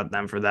shout out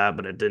them for that,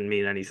 but it didn't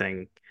mean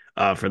anything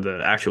for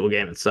the actual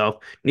game itself.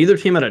 Neither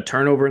team had a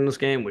turnover in this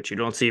game, which you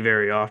don't see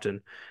very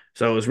often.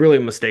 So it was really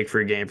a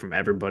mistake-free game from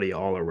everybody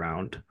all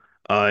around.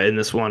 In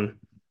this one,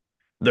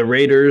 the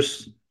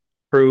Raiders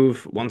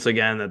prove once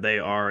again that they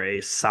are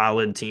a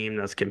solid team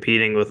that's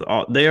competing with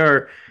all they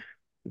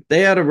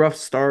had a rough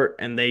start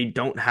and they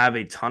don't have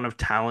a ton of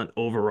talent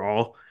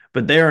overall,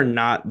 but they are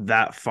not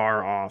that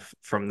far off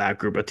from that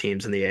group of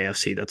teams in the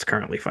AFC that's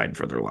currently fighting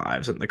for their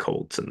lives, and the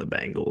Colts and the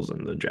Bengals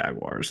and the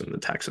Jaguars and the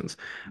Texans.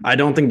 I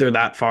don't think they're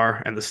that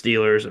far, and the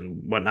Steelers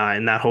and whatnot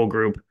in that whole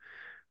group.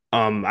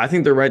 I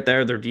think they're right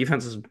there. Their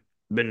defense has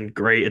been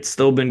great. It's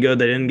still been good.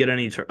 They didn't get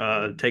any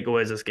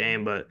takeaways this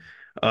game, but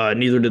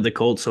neither did the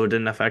Colts, so it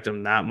didn't affect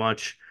them that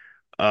much.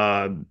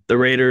 The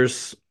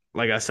Raiders,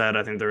 like I said,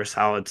 I think they're a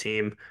solid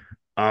team.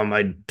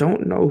 I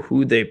don't know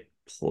who they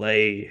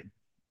play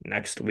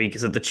next week.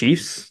 Is it the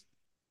Chiefs?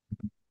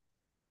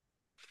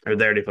 Or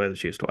they already played the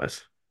Chiefs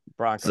twice?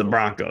 It's the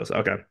Broncos. Broncos.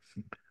 Okay.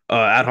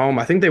 At home,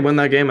 I think they win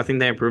that game. I think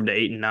they improved to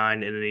 8-9.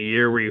 And in a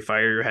year where you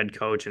fire your head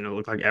coach and it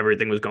looked like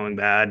everything was going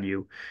bad,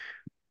 you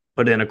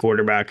put in a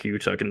quarterback you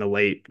took in the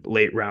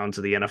late rounds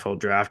of the NFL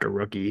draft, a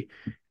rookie,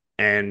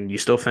 and you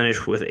still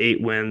finish with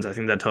 8 wins. I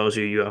think that tells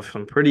you you have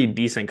some pretty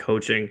decent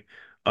coaching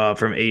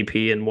from AP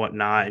and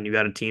whatnot, and you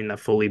got a team that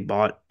fully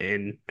bought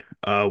in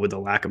with a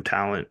lack of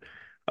talent.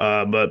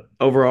 But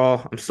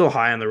overall, I'm still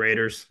high on the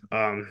Raiders.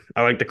 I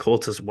like the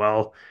Colts as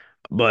well,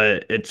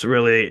 but it's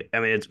really,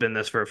 I mean, it's been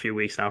this for a few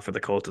weeks now for the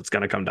Colts. It's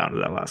going to come down to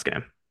that last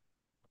game.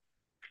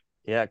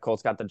 Yeah,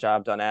 Colts got the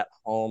job done at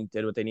home,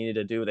 did what they needed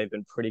to do. They've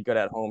been pretty good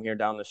at home here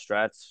down the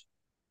stretch.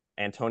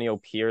 Antonio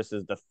Pierce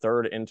is the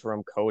third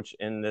interim coach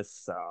in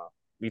this.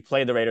 We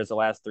played the Raiders the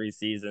last 3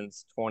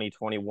 seasons.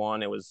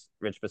 2021, it was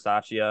Rich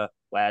Bisaccia.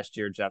 Last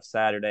year, Jeff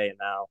Saturday, and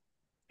now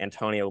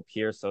Antonio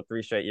Pierce. So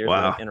 3 straight years with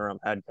an Wow. interim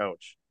head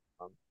coach.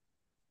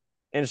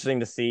 Interesting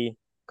to see.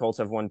 Colts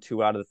have won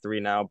 2 out of the 3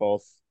 now,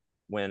 both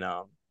win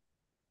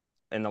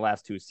in the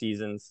last 2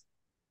 seasons.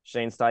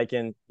 Shane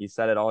Steichen, he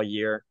said it all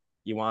year.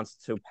 He wants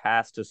to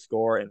pass to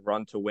score and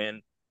run to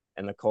win.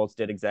 And the Colts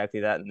did exactly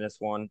that in this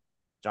one.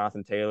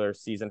 Jonathan Taylor,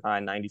 season high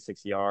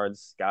 96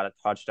 yards, got a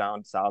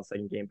touchdown, solid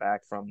second game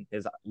back from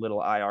his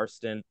little IR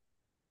stint.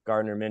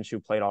 Gardner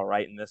Minshew played all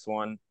right in this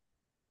one.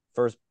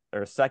 First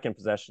or second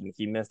possession,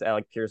 he missed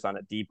Alec Pierce on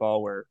a deep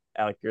ball where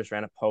Alec Pierce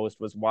ran a post,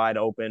 was wide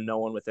open, no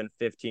one within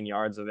 15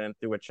 yards of him,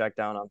 threw a check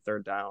down on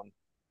third down,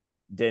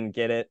 didn't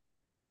get it.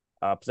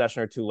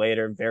 Possession or two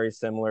later, very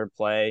similar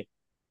play.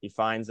 He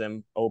finds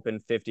him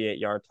open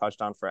 58-yard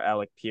touchdown for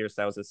Alec Pierce.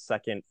 That was his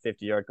second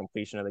 50-yard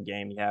completion of the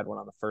game. He had one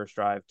on the first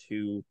drive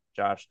to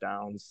Josh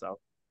Downs. So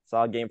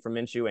solid game for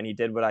Minshew, and he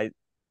did what I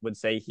would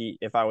say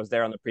if I was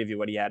there on the preview,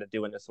 what he had to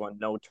do in this one.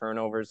 No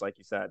turnovers, like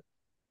you said.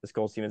 This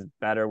Colts team is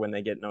better when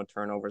they get no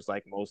turnovers,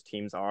 like most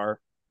teams are.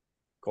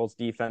 Colts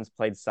defense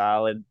played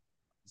solid.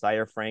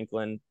 Zaire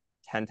Franklin,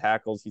 10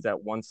 tackles. He's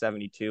at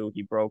 172.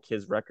 He broke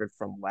his record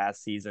from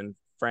last season,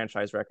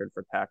 franchise record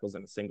for tackles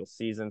in a single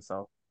season.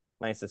 So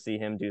nice to see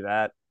him do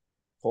that.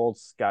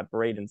 Colts got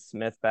Braden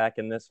Smith back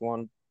in this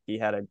one. He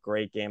had a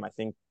great game. I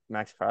think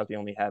Max Crosby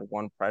only had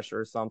one pressure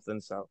or something.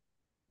 So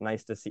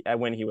nice to see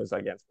when he was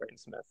against Braden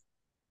Smith.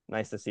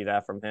 Nice to see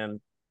that from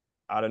him.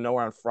 Out of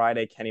nowhere on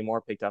Friday, Kenny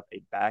Moore picked up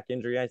a back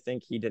injury. I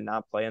think he did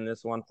not play in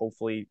this one.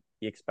 Hopefully,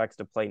 he expects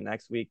to play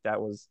next week.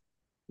 That was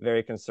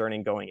very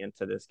concerning going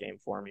into this game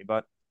for me.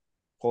 But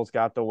Colts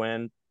got the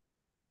win.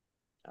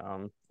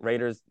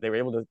 Raiders, they were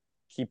able to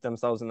keep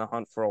themselves in the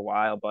hunt for a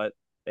while, but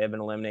they have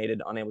been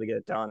eliminated, unable to get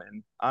it done.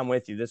 And I'm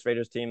with you. This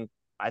Raiders team,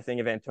 I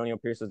think if Antonio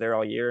Pierce was there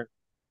all year,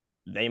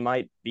 they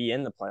might be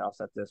in the playoffs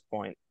at this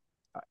point.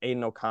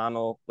 Aiden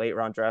O'Connell, late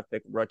round draft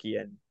pick rookie,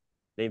 and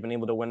they've been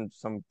able to win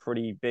some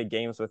pretty big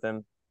games with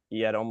him.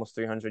 He had almost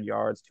 300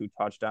 yards, 2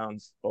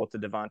 touchdowns, both to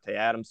Devontae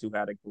Adams, who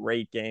had a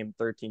great game,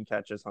 13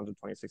 catches,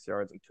 126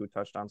 yards, and 2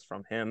 touchdowns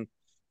from him.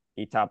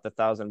 He topped the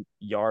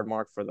 1,000-yard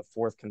mark for the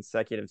fourth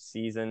consecutive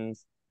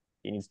seasons.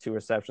 He needs 2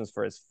 receptions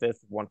for his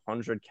fifth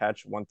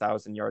 100-catch,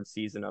 1,000-yard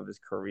season of his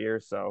career.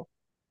 So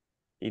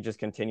he just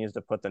continues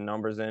to put the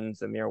numbers in.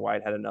 Zamir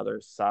White had another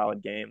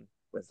solid game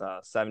with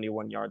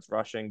 71 yards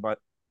rushing, but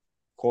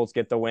Colts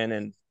get the win,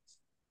 and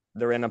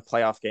they're in a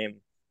playoff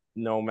game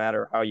no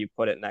matter how you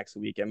put it next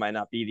week. It might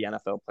not be the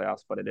NFL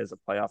playoffs, but it is a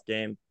playoff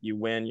game. You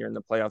win, you're in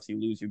the playoffs.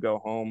 You lose, you go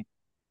home.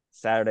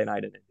 Saturday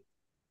night in Indy.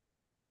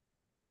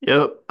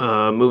 Yep.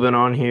 Moving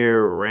on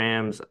here,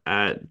 Rams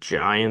at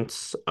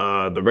Giants.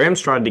 The Rams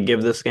tried to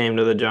give this game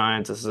to the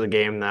Giants. This is a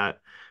game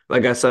that,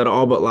 like I said,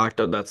 all but locked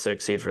up that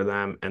 6 seed for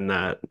them, and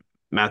that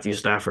Matthew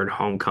Stafford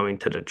homecoming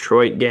to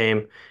Detroit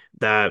game.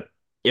 That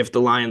if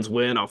the Lions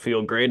win, I'll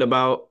feel great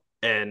about,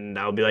 and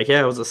I'll be like,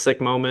 yeah, it was a sick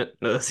moment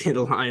to see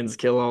the Lions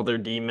kill all their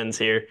demons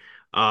here.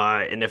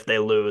 And if they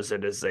lose,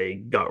 it is a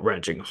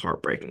gut-wrenching,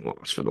 heartbreaking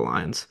loss for the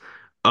Lions.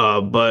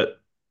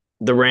 But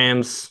the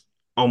Rams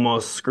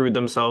almost screwed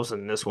themselves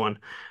in this one.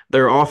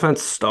 Their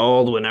offense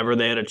stalled whenever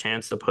they had a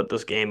chance to put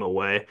this game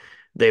away.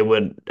 They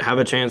would have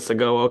a chance to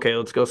go, okay,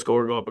 let's go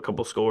score, go up a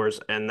couple scores,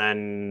 and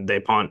then they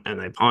punt and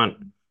they punt,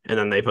 and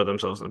then they put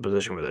themselves in a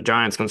position where the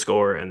Giants can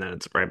score, and then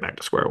it's right back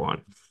to square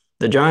one.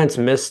 The Giants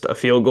missed a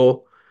field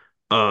goal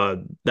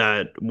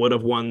that would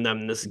have won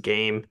them this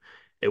game.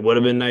 It would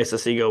have been nice to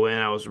see go in.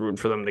 I was rooting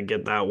for them to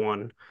get that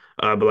one.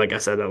 But like I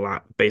said,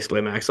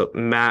 basically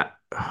Matt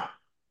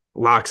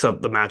locks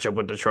up the matchup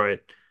with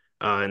Detroit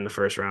in the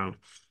first round.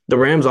 The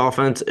Rams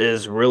offense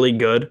is really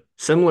good,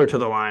 similar to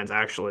the Lions,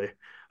 actually.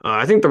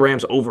 I think the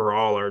Rams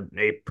overall are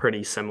a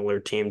pretty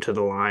similar team to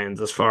the Lions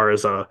as far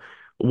as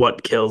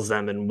what kills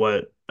them and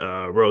what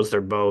rows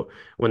their boat.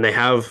 When they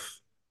have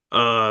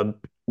uh,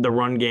 the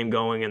run game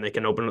going and they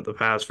can open up the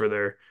pass for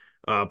their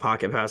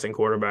pocket passing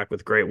quarterback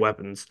with great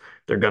weapons,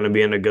 they're going to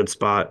be in a good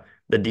spot.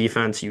 The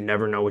defense, you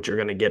never know what you're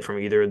going to get from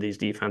either of these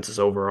defenses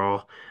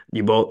overall.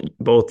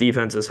 Both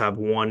defenses have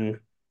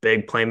one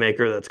big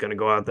playmaker that's going to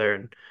go out there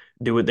and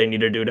do what they need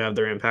to do to have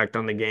their impact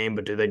on the game,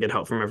 but do they get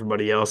help from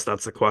everybody else?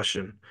 That's the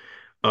question.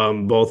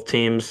 Both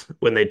teams,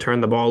 when they turn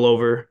the ball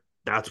over,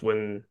 that's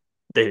when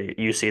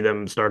you see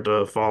them start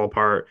to fall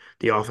apart.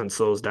 The offense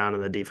slows down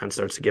and the defense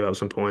starts to give up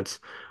some points.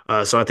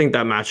 So I think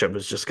that matchup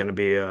is just going to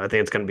be, I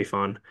think it's going to be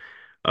fun.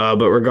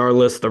 But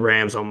regardless, the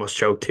Rams almost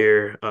choked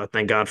here.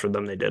 Thank God for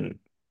them, they didn't.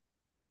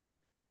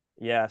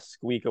 Yeah,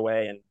 squeak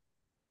away and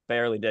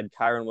barely did.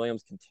 Kyren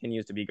Williams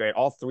continues to be great.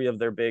 All three of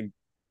their big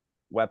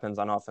weapons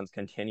on offense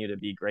continue to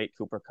be great.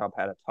 Cooper Kupp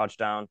had a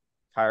touchdown.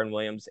 Kyren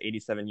Williams,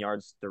 87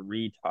 yards,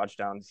 3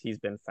 touchdowns. He's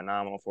been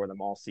phenomenal for them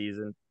all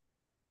season.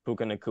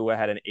 Puka Nacua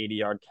had an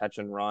 80-yard catch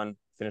and run,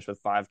 finished with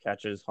 5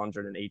 catches,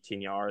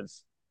 118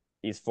 yards.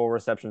 He's full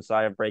reception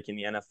shy of breaking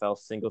the NFL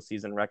single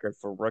season record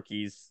for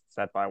rookies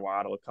set by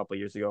Waddle a couple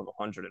years ago of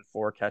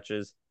 104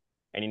 catches.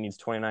 And he needs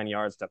 29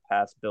 yards to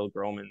pass Bill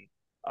Groman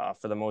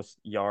for the most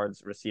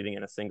yards receiving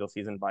in a single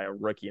season by a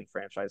rookie in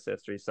franchise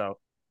history. So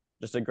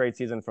just a great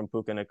season from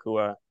Puka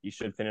Nacua. He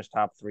should finish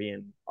top 3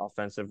 in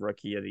offensive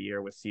rookie of the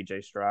year with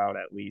CJ Stroud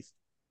at least.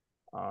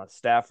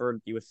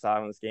 Stafford, he was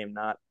solid in this game,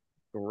 not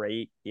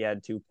great. He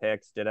had 2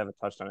 picks, did have a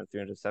touchdown at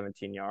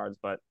 317 yards,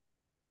 but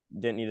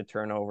didn't need the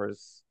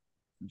turnovers.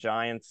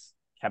 Giants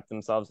kept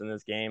themselves in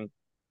this game.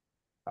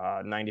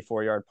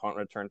 94-yard punt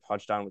return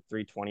touchdown with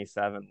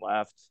 3:27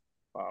 left.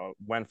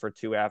 Went for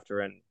 2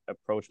 after an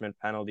approachment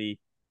penalty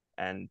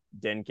and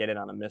didn't get it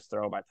on a missed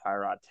throw by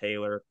Tyrod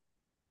Taylor.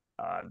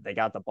 They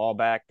got the ball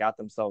back, got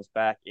themselves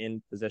back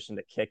in position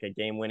to kick a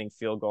game-winning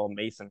field goal.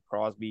 Mason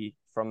Crosby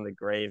from the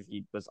grave.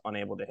 He was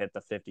unable to hit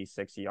the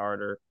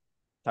 56-yarder.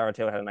 Tyrod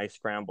Taylor had a nice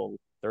scramble,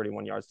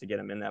 31 yards to get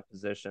him in that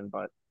position,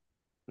 but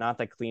not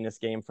the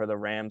cleanest game for the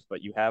Rams.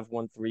 But you have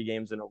won 3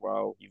 games in a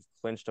row. You've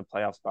clinched a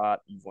playoff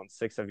spot. You've won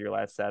 6 of your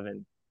last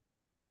 7.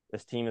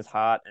 This team is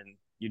hot, and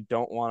you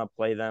don't want to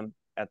play them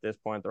at this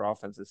point. Their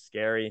offense is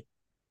scary.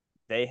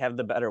 They have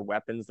the better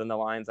weapons than the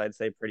Lions, I'd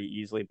say, pretty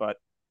easily, but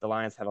the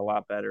Lions are a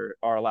lot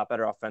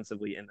better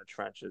offensively in the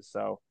trenches.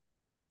 So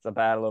it's a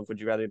battle of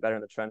would you rather be better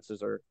in the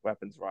trenches or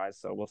weapons wise.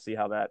 So we'll see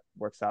how that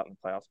works out in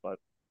the playoffs. But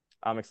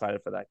I'm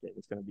excited for that game.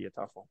 It's going to be a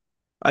tough one.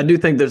 I do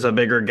think there's a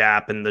bigger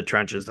gap in the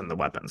trenches than the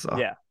weapons, though.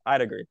 Yeah,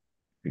 I'd agree.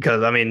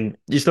 Because I mean,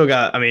 you still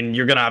got. I mean,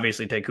 you're gonna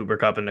obviously take Cooper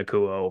Kupp and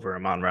Nakua over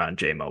Amon-Ra and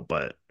JMO,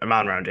 but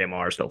Amon-Ra and JMO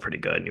are still pretty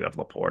good. And you have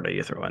Laporta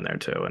you throw in there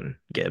too, and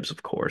Gibbs,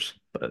 of course.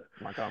 But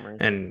Montgomery.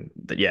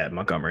 yeah,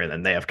 Montgomery, and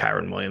then they have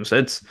Kyren Williams.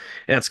 It's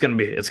gonna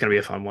be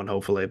a fun one,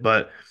 hopefully.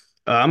 But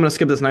I'm gonna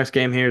skip this next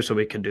game here so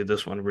we can do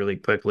this one really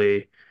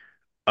quickly.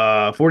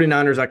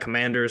 49ers at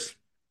Commanders.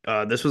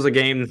 This was a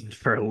game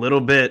for a little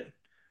bit.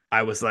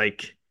 I was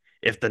like,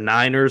 if the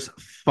Niners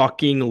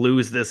fucking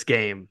lose this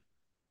game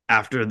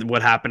after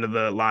what happened to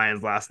the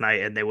Lions last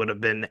night and they would have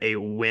been a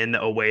win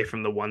away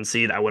from the 1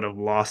 seed, I would have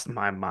lost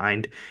my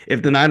mind.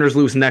 If the Niners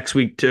lose next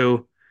week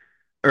too,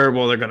 or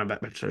well, they're gonna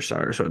bench their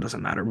starter, so it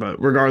doesn't matter.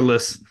 But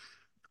regardless,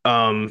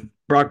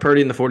 Brock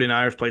Purdy and the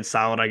 49ers played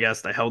solid, I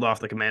guess. They held off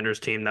the Commanders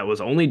team that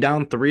was only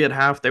down 3 at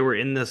half. They were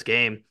in this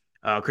game.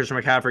 Christian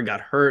McCaffrey got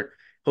hurt.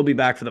 He'll be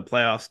back for the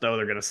playoffs, though.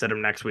 They're going to sit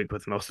him next week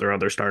with most of their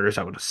other starters,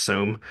 I would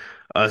assume.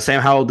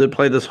 Sam Howell did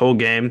play this whole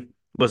game,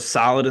 was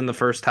solid in the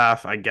first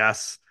half, I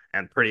guess,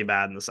 and pretty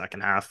bad in the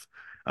second half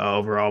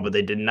overall, but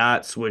they did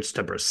not switch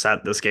to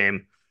Brissett this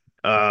game.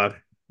 Uh,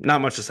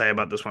 Not much to say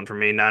about this one for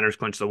me. Niners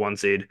clinch the 1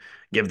 seed,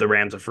 give the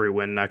Rams a free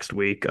win next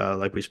week,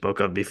 like we spoke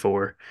of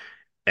before.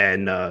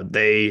 And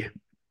they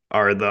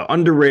are the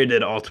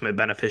underrated ultimate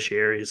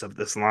beneficiaries of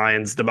this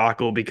Lions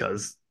debacle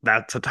because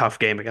that's a tough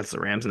game against the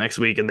Rams next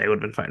week, and they would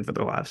have been fighting for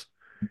their lives.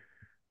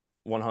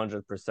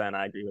 100%.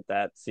 I agree with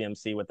that.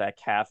 CMC with that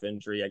calf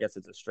injury. I guess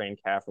it's a strained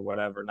calf or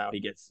whatever. Now he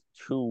gets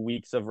 2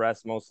 weeks of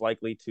rest, most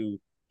likely, to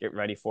get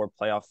ready for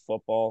playoff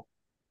football.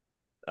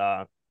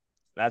 Uh,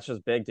 that's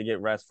just big to get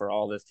rest for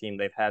all this team.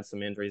 They've had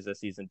some injuries this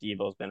season.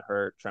 Debo's been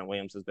hurt. Trent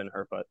Williams has been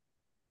hurt, but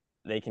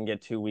they can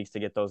get 2 weeks to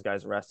get those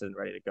guys rested and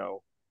ready to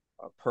go.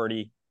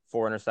 Purdy,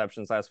 4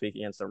 interceptions last week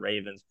against the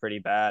Ravens, pretty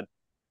bad.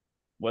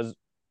 Was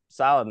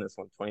solid in this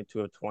one.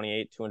 22 of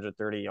 28,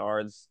 230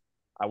 yards.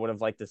 I would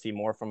have liked to see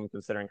more from him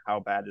considering how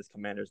bad this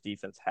Commanders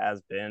defense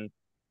has been.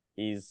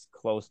 He's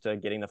close to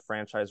getting the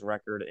franchise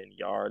record in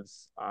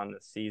yards on the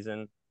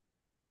season.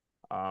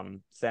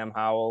 Sam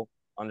Howell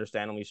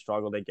understandably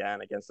struggled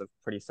again against a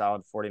pretty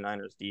solid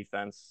 49ers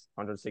defense,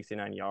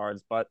 169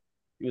 yards, but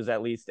he was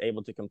at least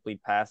able to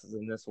complete passes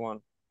in this one.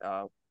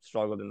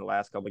 Struggled in the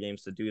last couple of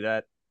games to do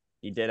that.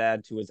 He did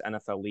add to his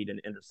NFL lead in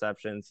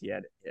interceptions. He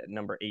had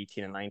number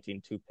 18 and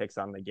 19, 2 picks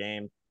on the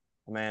game.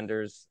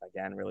 Commanders,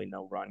 again, really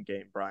no run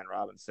game. Brian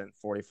Robinson,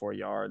 44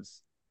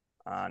 yards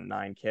on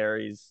 9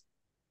 carries.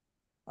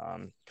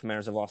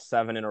 Commanders have lost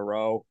 7 in a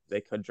row.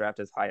 They could draft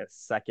as high as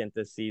second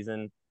this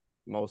season.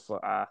 Most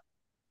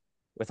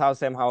with how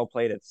Sam Howell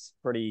played, it's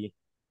pretty.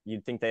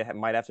 You'd think they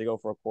might have to go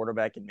for a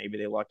quarterback, and maybe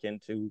they luck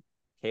into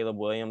Caleb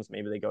Williams.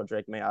 Maybe they go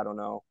Drake May. I don't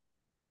know.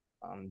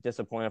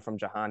 Disappointed from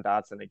Jahan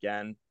Dotson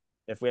again.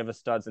 If we have a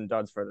studs and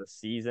duds for the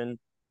season,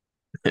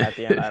 at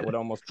the end, I would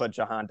almost put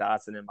Jahan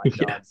Dotson in my Yeah.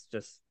 duds.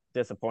 Just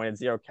disappointed.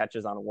 0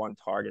 catches on 1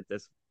 target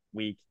this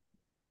week.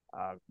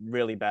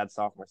 Really bad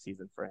sophomore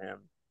season for him.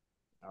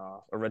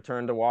 A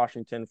return to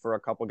Washington for a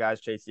couple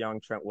guys: Chase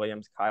Young, Trent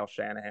Williams, Kyle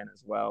Shanahan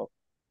as well.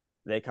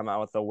 They come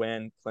out with a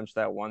win, clinch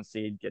that 1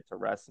 seed, get to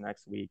rest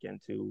next week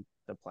into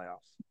the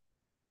playoffs.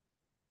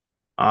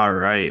 All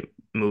right.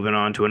 Moving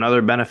on to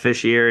another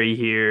beneficiary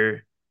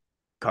here.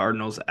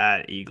 Cardinals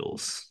at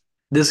Eagles.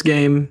 This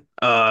game,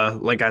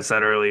 like I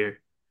said earlier,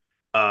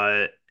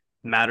 uh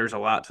matters a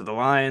lot to the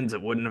Lions.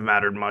 It wouldn't have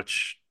mattered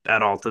much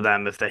at all to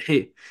them if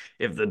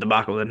the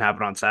debacle didn't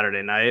happen on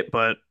Saturday night.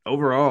 But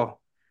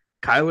overall,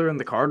 Kyler and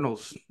the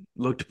Cardinals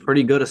looked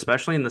pretty good,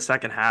 especially in the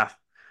second half.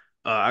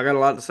 I got a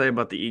lot to say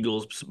about the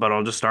Eagles, but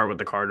I'll just start with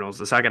the Cardinals.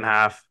 The second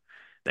half,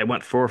 they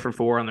went 4 for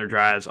 4 on their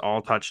drives,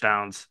 all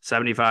touchdowns,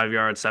 75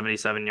 yards,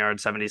 77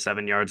 yards,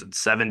 77 yards, and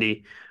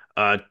 70.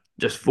 Uh,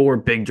 just 4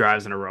 big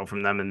drives in a row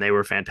from them, and they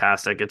were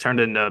fantastic. It turned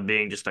into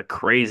being just a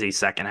crazy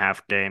second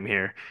half game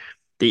here.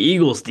 The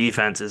Eagles'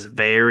 defense is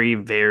very,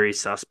 very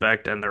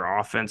suspect, and their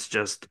offense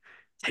just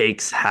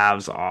takes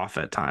halves off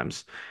at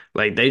times.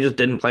 Like they just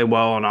didn't play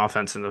well on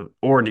offense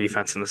or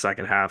defense in the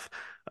second half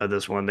of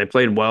this one. They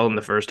played well in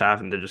the first half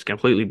and they just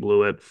completely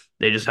blew it.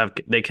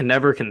 They can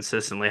never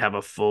consistently have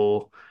a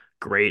full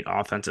great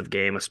offensive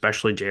game,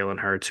 especially Jalen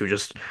Hurts, who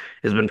just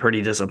has been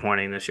pretty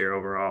disappointing this year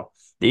overall.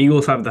 The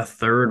Eagles have the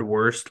third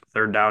worst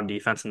third down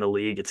defense in the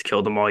league. It's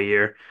killed them all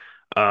year.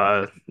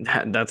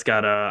 That's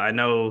got I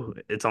know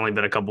it's only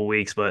been a couple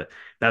weeks, but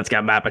that's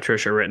got Matt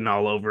Patricia written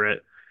all over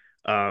it.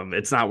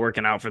 It's not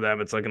working out for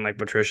them. It's looking like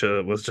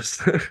Patricia was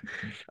just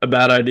a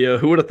bad idea.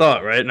 Who would have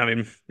thought, right? And I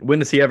mean, when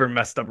has he ever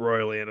messed up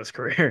royally in his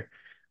career?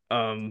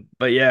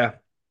 But yeah,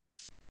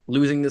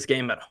 losing this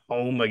game at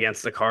home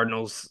against the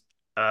Cardinals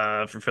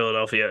for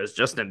Philadelphia is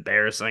just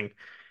embarrassing.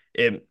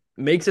 It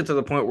makes it to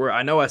the point where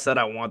I know I said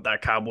I want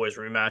that Cowboys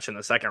rematch in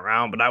the second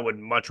round, but I would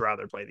much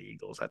rather play the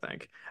Eagles, I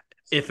think,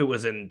 if it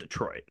was in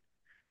Detroit.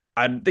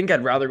 I think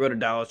I'd rather go to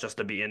Dallas just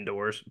to be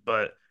indoors,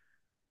 but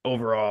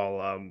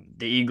overall,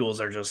 the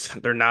Eagles are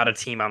they're not a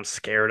team I'm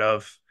scared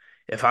of.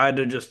 If I had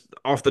to just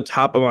off the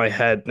top of my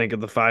head think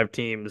of the 5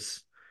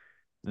 teams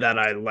that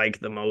I like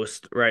the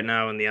most right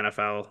now in the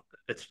NFL,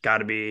 it's got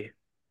to be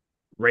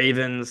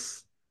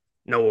Ravens,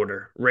 no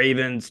order.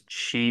 Ravens,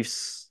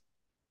 Chiefs,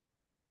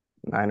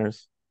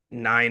 Niners.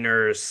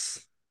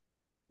 Niners,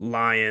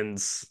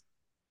 Lions,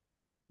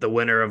 the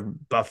winner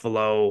of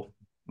Buffalo,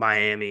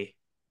 Miami,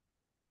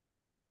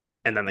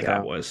 and then the Yeah,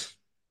 Cowboys.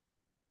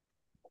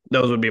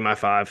 Those would be my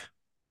 5.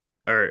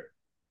 Or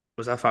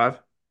was that 5?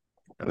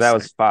 That was that six.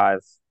 was five.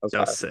 That was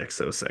That was five.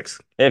 6. It was 6.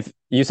 If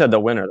you said the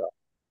winner though,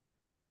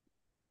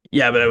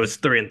 Yeah, but it was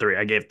 3 and 3.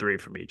 I gave 3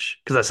 from each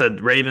because I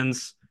said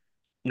Ravens,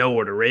 no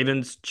order.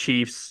 Ravens,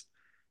 Chiefs,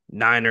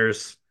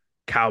 Niners,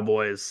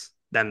 Cowboys,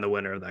 then the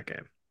winner of that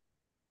game.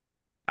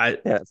 I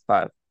yeah, it's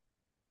five.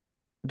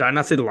 did I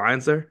not say the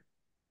Lions there?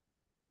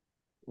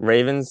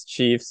 Ravens,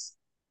 Chiefs,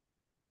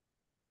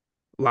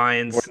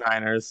 Lions,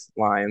 49ers,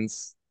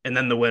 Lions. and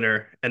then the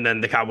winner, and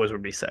then the Cowboys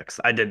would be 6.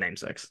 I did name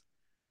 6,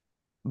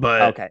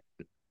 but Okay.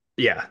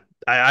 yeah,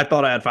 I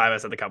thought I had 5. I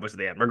said the Cowboys at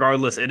the end.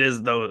 Regardless, it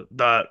is the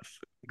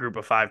group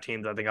of 5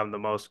 teams I think I'm the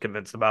most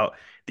convinced about.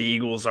 The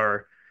Eagles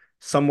are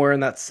somewhere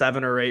in that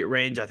 7 or 8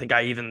 range. I think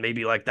I even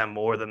maybe like them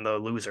more than the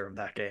loser of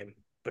that game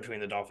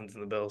between the Dolphins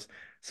and the Bills.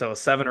 So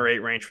 7 or 8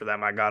 range for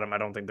them. I got them. I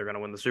don't think they're going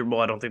to win the Super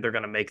Bowl. I don't think they're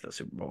going to make the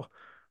Super Bowl.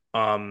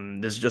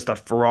 This is just a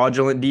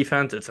fraudulent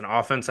defense. It's an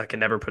offense that can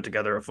never put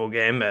together a full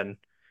game, and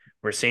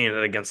we're seeing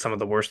it against some of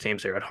the worst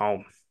teams here at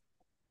home.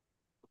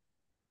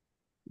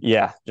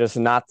 Yeah, just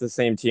not the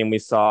same team we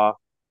saw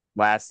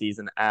last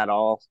season at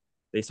all.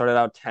 They started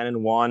out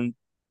 10-1,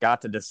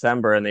 got to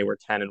December and they were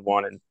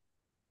 10-1, and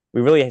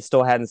we really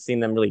still hadn't seen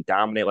them really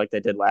dominate like they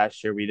did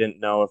last year. We didn't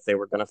know if they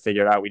were going to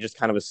figure it out. We just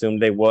kind of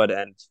assumed they would,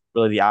 and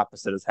really the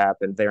opposite has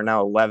happened. They are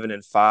now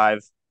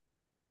 11-5.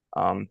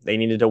 They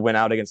needed to win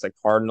out against the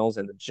Cardinals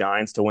and the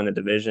Giants to win the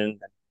division.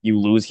 You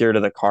lose here to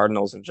the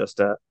Cardinals and just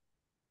a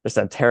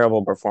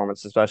terrible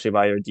performance, especially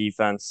by your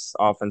defense.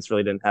 Offense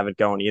really didn't have it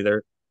going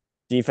either.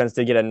 Defense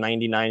did get a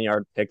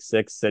 99-yard pick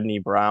six, Sidney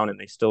Brown, and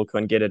they still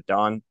couldn't get it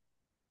done.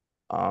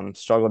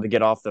 Struggled to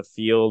get off the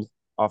field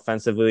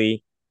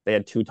offensively. They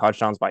had two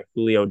touchdowns by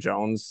Julio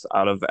Jones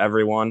out of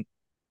everyone.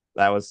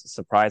 That was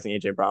surprising.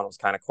 AJ Brown was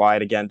kind of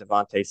quiet again.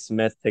 Devontae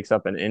Smith picks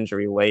up an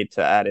injury late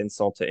to add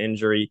insult to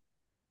injury.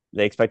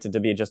 They expect it to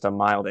be just a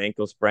mild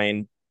ankle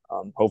sprain.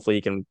 Hopefully,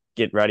 he can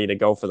get ready to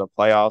go for the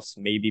playoffs.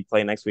 Maybe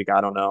play next week.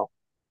 I don't know.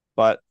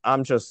 But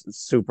I'm just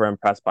super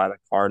impressed by the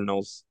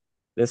Cardinals.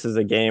 This is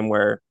a game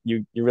where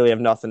you really have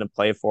nothing to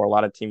play for. A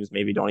lot of teams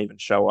maybe don't even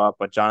show up,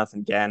 but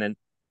Jonathan Gannon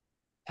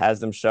has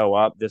them show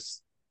up.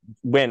 This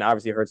win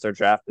obviously hurts their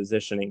draft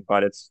positioning,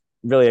 but it's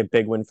really a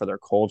big win for their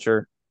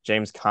culture.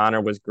 James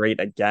Conner was great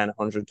again,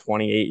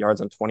 128 yards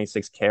on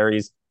 26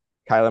 carries.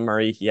 Kyler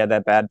Murray, he had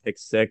that bad pick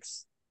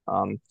six,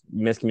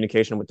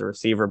 miscommunication with the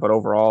receiver, but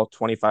overall,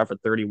 25 for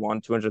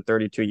 31,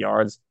 232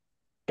 yards.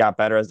 Got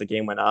better as the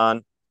game went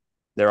on.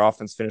 Their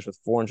offense finished with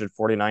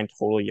 449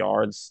 total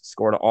yards,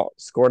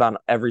 scored on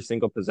every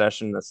single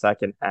possession in the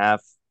second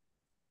half,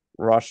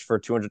 rushed for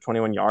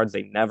 221 yards.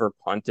 They never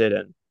punted,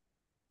 and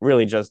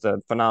really just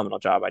a phenomenal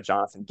job by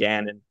Jonathan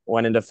Gannon.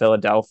 Went into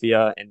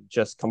Philadelphia and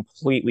just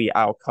completely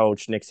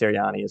outcoached Nick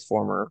Sirianni, his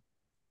former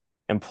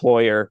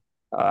employer,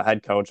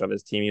 head coach of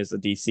his team. He was the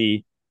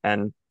DC,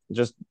 and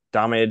just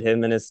dominated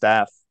him and his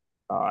staff,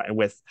 and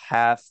with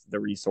half the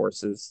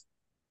resources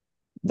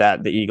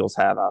that the Eagles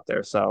have out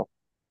there. So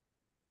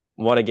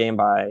what a game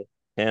by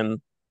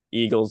him.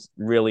 Eagles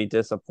really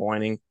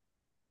disappointing.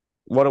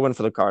 What a win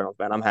for the Cardinals,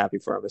 man. I'm happy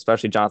for him,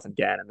 especially Jonathan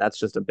Gannon. That's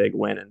just a big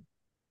win. And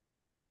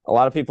a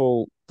lot of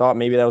people thought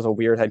maybe that was a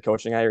weird head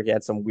coaching hire. He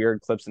had some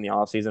weird clips in the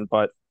offseason,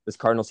 but this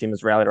Cardinals team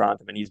has rallied around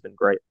him and he's been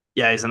great.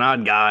 Yeah, he's an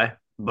odd guy,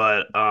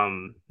 but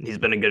he's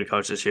been a good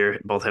coach this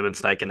year. Both him and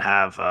Steichen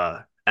have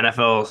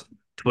NFL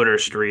Twitter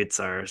streets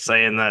are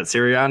saying that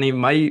Sirianni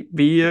might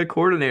be a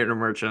coordinator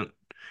merchant.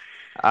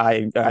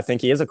 I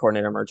think he is a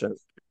coordinator merchant.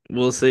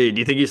 We'll see. Do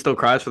you think he still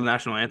cries for the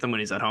national anthem when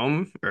he's at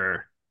home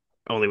or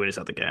only when he's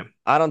at the game?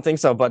 I don't think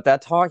so, but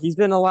that talk, he's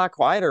been a lot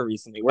quieter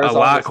recently. A Where's all the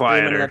lot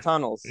screaming in the quieter.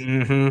 tunnels? Screaming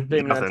in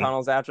the Nothing.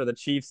 tunnels after the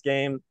Chiefs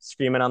game,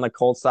 screaming on the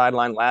Colts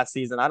sideline last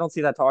season. I don't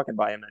see that talking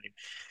by him anymore.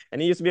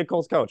 And he used to be a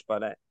Colts coach,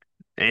 but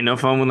Ain't no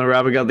fun when the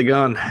rabbit got the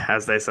gun,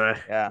 as they say.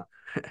 yeah,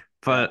 yeah.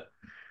 But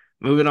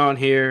moving on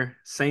here,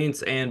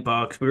 Saints and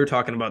Bucks. We were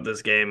talking about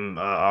this game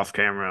off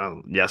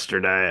camera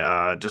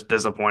yesterday. Just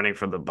disappointing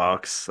for the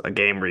Bucks. A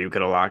game where you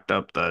could have locked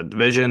up the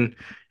division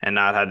and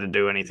not had to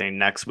do anything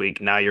next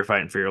week. Now you're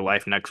fighting for your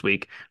life next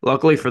week.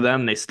 Luckily for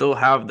them, they still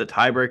have the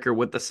tiebreaker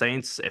with the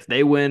Saints. If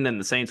they win and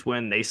the Saints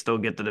win, they still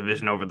get the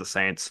division over the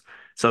Saints.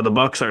 So the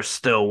Bucks are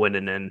still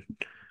winning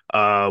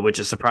in, which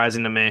is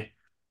surprising to me.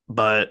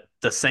 But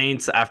the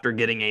Saints, after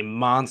getting a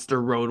monster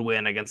road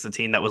win against the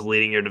team that was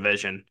leading your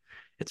division,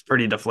 it's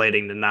pretty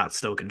deflating to not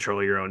still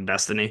control your own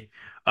destiny.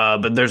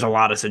 But there's a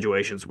lot of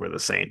situations where the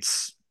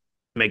Saints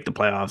make the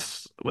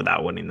playoffs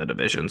without winning the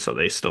division, so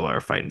they still are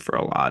fighting for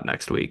a lot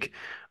next week.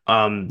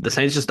 The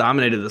Saints just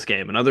dominated this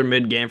game. Another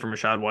mid game from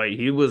Rachaad White.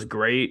 He was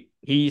great.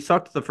 He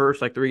sucked the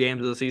first like 3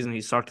 games of the season.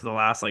 He sucked the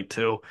last like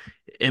two.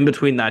 In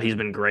between that, he's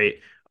been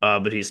great.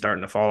 But he's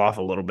starting to fall off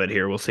a little bit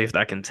here. We'll see if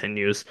that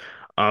continues.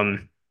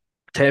 Um,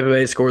 Tampa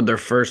Bay scored their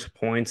first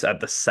points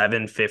at the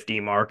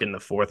 7:50 mark in the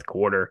fourth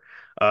quarter.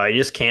 You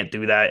just can't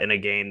do that in a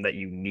game that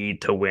you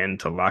need to win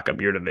to lock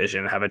up your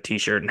division. Have a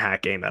t-shirt and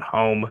hat game at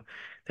home.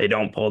 They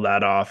don't pull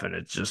that off, and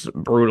it's just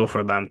brutal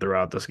for them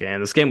throughout this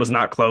game. This game was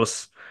not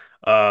close,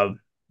 uh,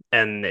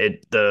 and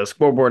the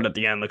scoreboard at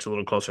the end looks a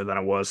little closer than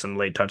it was. Some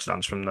late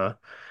touchdowns from the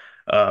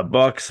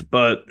Bucks,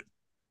 but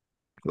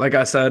like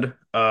I said,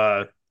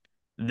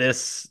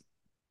 this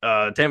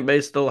Tampa Bay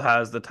still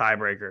has the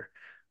tiebreaker.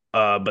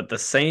 But the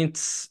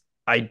Saints,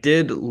 I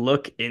did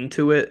look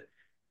into it.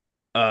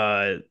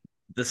 Uh,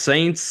 the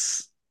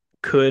Saints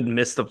could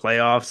miss the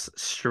playoffs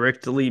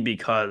strictly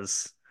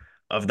because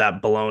of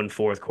that blown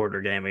fourth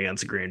quarter game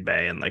against Green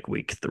Bay in like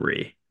week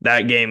 3.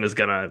 That game is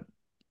gonna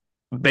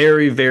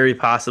very, very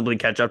possibly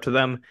catch up to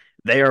them.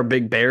 They are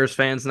big Bears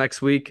fans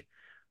next week.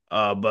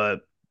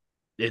 But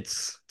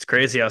it's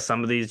crazy how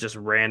some of these just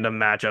random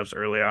matchups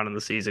early on in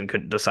the season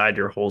could decide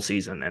your whole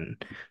season,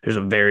 and there's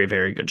a very,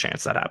 very good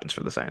chance that happens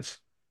for the Saints.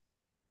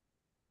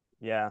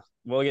 Yeah,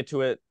 we'll get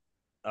to it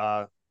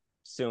uh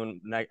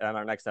soon on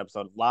our next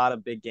episode. A lot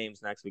of big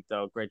games next week,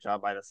 though. Great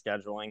job by the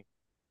scheduling.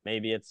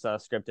 Maybe it's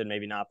scripted,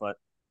 maybe not, but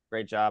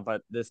great job.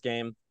 But this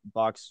game,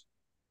 Bucks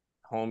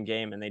home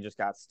game, and they just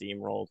got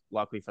steamrolled.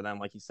 Luckily for them,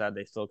 like you said,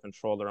 they still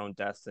control their own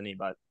destiny,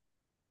 but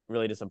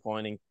really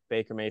disappointing.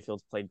 Baker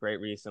Mayfield's played great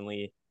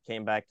recently.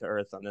 Came back to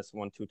earth on this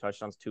one, 2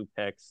 touchdowns, 2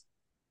 picks.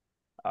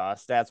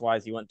 Stats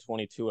wise, he went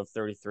 22 of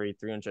 33,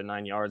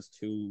 309 yards,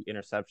 2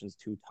 interceptions,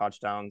 2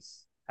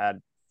 touchdowns.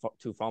 Had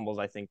 2 fumbles,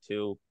 I think,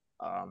 too.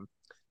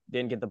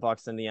 Didn't get the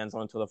Bucks in the end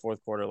zone until the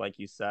fourth quarter, like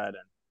you said.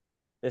 And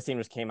this team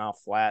just came out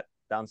flat,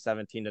 down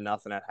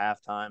 17-0 at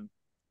halftime.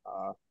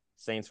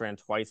 Saints ran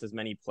twice as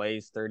many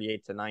plays,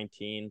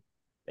 38-19.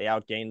 They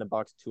outgained the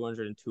Bucks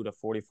 202 to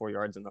 44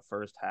 yards in the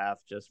first half.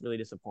 Just really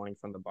disappointing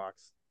from the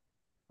Bucks.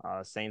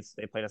 Saints,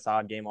 they played a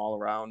solid game all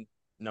around.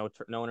 no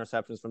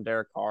interceptions from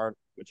Derek Carr,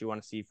 which you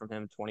want to see from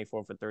him.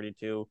 24 for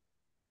 32,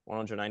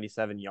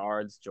 197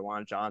 yards.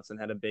 Jawan Johnson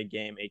had a big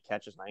game, 8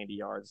 catches, 90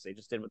 yards. They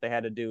just did what they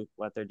had to do,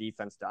 let their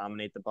defense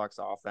dominate the Bucks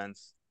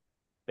offense.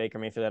 Baker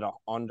Mayfield had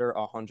under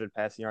 100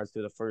 passing yards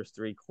through the first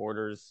 3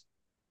 quarters.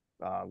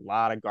 A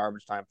lot of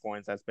garbage time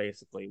points. That's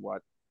basically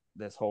what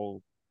this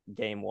whole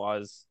game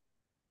was.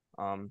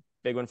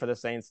 Big win for the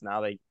Saints.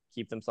 Now they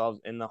keep themselves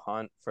in the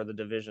hunt for the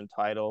division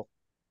title.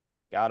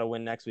 Got to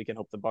win next week and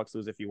hope the Bucks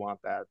lose if you want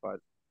that. But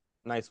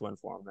nice win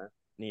for them there.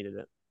 Needed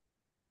it.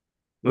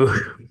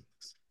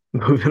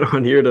 Moving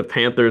on here to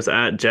Panthers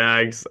at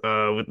Jags,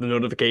 with the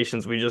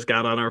notifications we just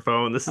got on our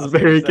phone. This I is was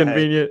gonna very say.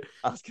 convenient.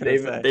 I was gonna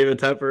David say. David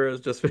Tepper has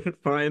just been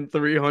fined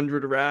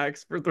 300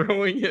 racks for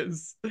throwing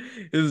his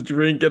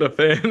drink at a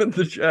fan at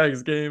the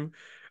Jags game.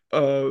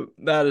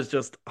 That is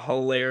just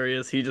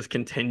hilarious. He just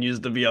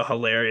continues to be a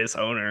hilarious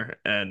owner,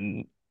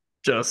 and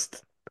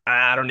just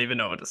I don't even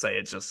know what to say.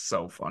 It's just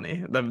so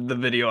funny. The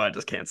video, I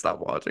just can't stop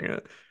watching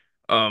it.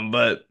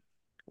 But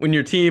when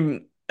your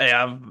team, hey,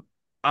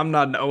 I'm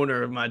not an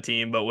owner of my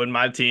team, but when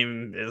my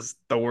team is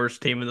the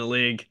worst team in the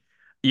league,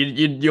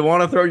 you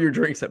want to throw your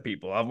drinks at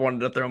people. I've wanted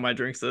to throw my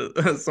drinks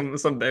at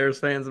some Bears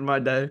fans in my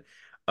day,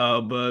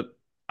 but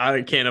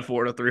I can't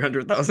afford a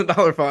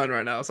 $300,000 fine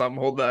right now, so I'm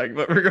hold back.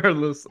 But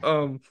regardless,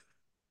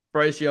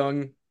 Bryce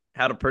Young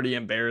had a pretty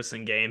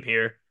embarrassing game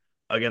here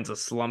against a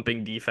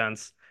slumping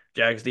defense.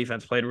 Jags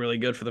defense played really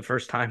good for the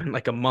first time in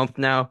like a month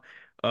now,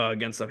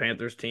 against the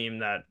Panthers team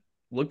that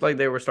looked like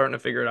they were starting to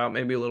figure it out,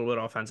 maybe a little bit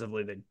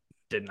offensively. They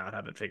did not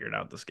have it figured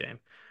out this game.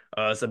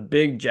 It's a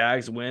big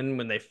Jags win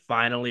when they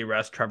finally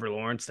rest Trevor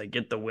Lawrence. They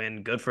get the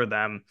win. Good for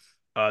them.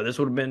 This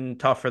would have been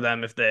tough for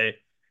them if they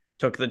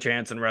took the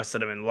chance and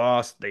rested him and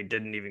lost. They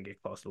didn't even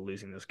get close to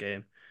losing this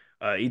game.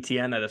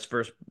 ETN had his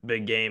first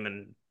big game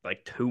in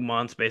like 2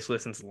 months, basically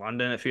since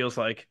London, it feels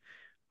like.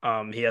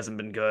 He hasn't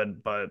been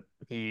good, but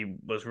he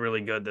was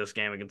really good this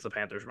game against the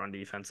Panthers run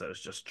defense that is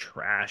just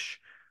trash.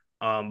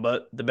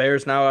 But the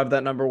Bears now have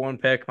that number one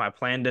pick. My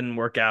plan didn't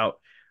work out.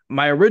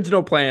 My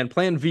original plan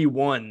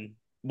V1,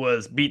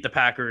 was beat the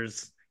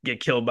Packers, get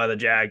killed by the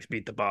Jags,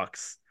 beat the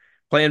Bucks.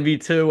 Plan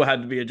V2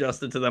 had to be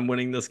adjusted to them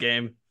winning this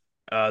game.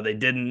 They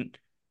didn't.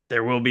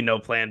 There will be no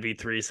plan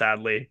V3,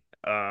 sadly.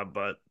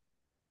 But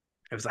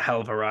it was a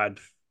hell of a ride.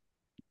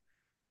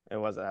 It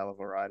was a hell of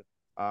a ride.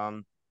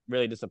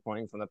 Really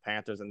disappointing from the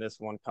Panthers in this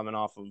one, coming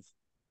off of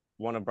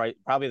one of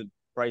probably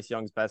Bryce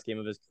Young's best game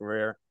of his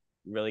career.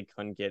 Really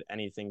couldn't get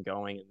anything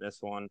going in this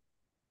one.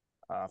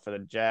 For the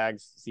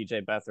Jags,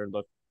 CJ Beathard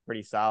looked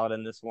pretty solid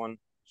in this one.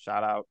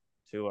 Shout out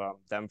to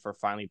them for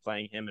finally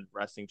playing him and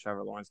resting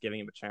Trevor Lawrence, giving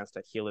him a chance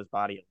to heal his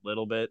body a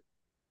little bit.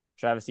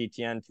 Travis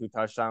Etienne, 2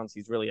 touchdowns.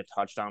 He's really a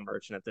touchdown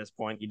merchant at this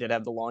point. He did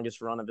have the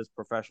longest run of his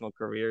professional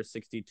career,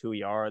 62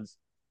 yards,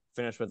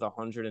 finished with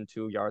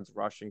 102 yards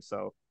rushing.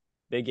 So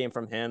big game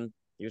from him.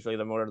 He was really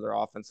the motor of their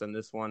offense in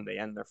this one. They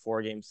end their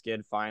 4 game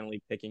skid,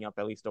 finally picking up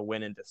at least a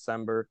win in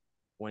December,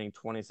 winning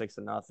 26-0.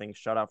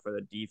 Shutout for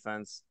the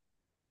defense.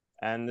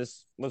 And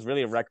this was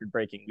really a record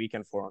breaking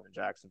weekend for him in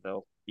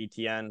Jacksonville.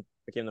 ETN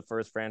became the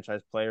first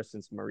franchise player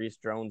since Maurice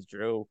Jones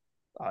Drew,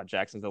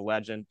 Jacksonville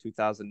legend,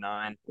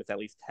 2009, with at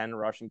least 10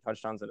 rushing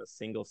touchdowns in a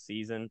single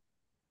season.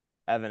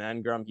 Evan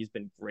Engram, he's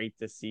been great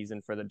this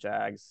season for the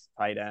Jags.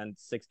 Tight end,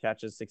 6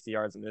 catches, 60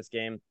 yards in this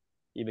game.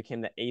 He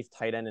became the 8th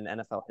tight end in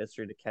NFL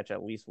history to catch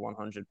at least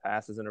 100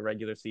 passes in a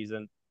regular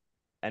season.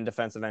 And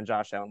defensive end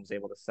Josh Allen was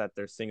able to set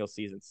their single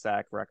season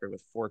sack record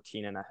with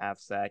 14 and a half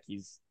sacks.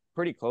 He's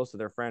pretty close to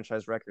their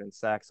franchise record in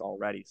sacks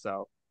already.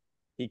 So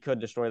he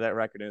could destroy that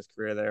record in his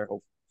career there.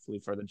 Hopefully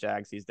for the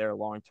Jags, he's there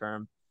long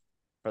term.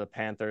 For the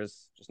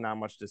Panthers, just not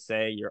much to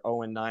say. You're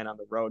 0-9 on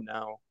the road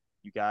now.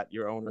 You got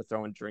your owner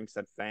throwing drinks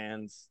at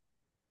fans.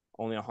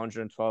 Only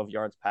 112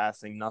 yards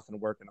passing, nothing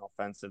working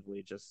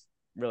offensively. Just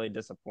really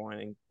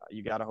disappointing.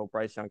 You got to hope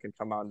Bryce Young can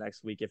come out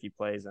next week if he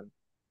plays and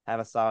have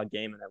a solid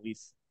game and at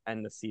least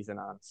end the season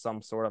on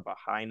some sort of a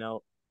high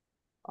note.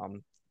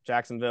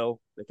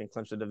 Jacksonville, they can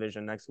clinch the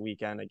division next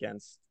weekend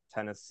against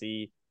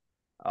Tennessee.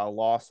 A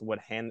loss would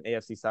hand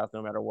AFC South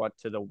no matter what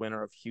to the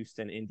winner of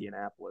Houston,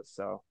 Indianapolis.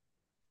 So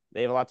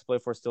they have a lot to play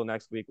for still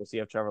next week. We'll see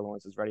if Trevor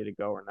Lawrence is ready to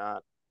go or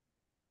not.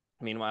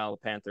 Meanwhile, the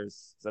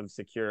Panthers have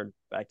secured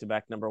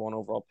back-to-back number one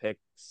overall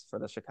picks for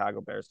the Chicago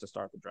Bears to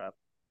start the draft.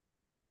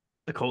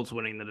 The Colts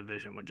winning the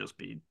division would just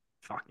be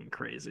fucking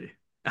crazy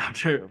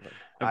after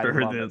I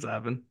everything love it. that's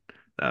happened.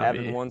 That would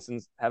Haven't be won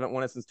since haven't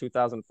won it since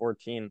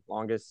 2014.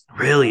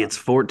 really. It's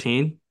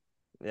 14.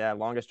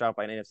 Longest drought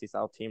by an AFC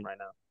South team right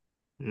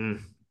now.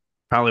 Mm.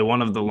 Probably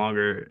one of the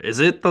longer. Is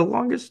it the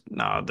longest?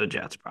 No, the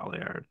Jets probably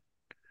are.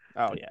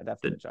 Oh yeah,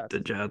 definitely The, the Jets. the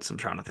Jets. I'm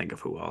trying to think of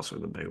who else are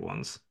the big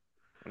ones.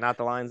 Not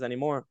the Lions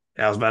anymore.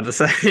 Yeah, I was about to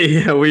say,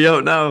 yeah, we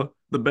don't know.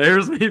 The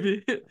Bears,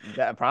 maybe?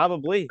 That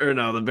probably. Or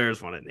no, the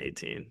Bears won it in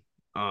 18.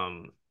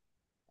 Oh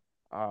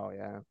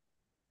yeah.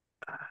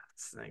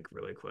 Let's think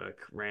really quick.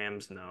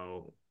 Rams,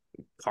 no.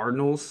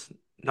 Cardinals?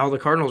 No, the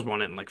Cardinals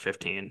won it in like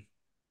 15.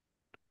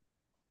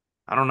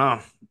 I don't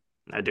know.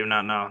 I do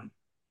not know.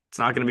 It's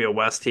not going to be a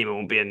West team. It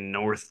won't be a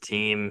North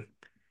team.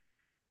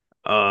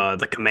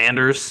 The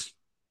Commanders.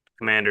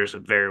 Commanders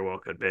very well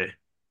could be.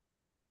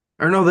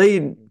 Or no, they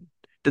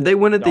did they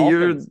win it the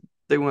year Dolphins.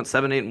 they went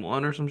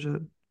 7-8-1 or some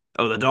shit?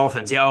 Oh, the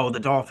Dolphins. Yeah, oh, the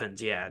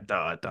Dolphins. Yeah,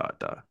 duh, duh,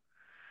 duh.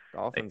 They,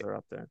 Dolphins are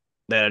up there.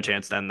 they had a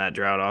chance to end that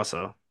drought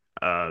also.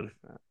 Uh,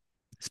 Yeah.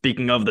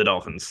 Speaking of the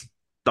Dolphins,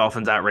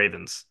 Dolphins at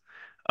Ravens.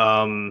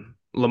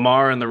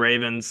 Lamar and the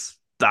Ravens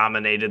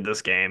dominated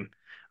this game.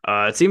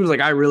 It seems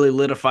like I really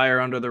lit a fire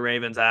under the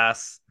Ravens'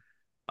 ass,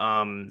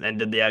 and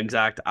did the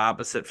exact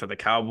opposite for the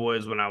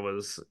Cowboys when I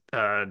was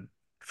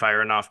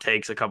firing off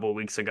takes a couple of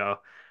weeks ago.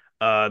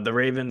 The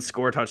Ravens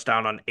score a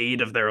touchdown on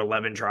 8 of their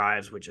 11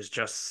 drives, which is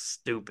just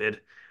stupid.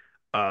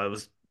 It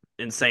was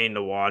insane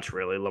to watch,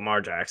 really.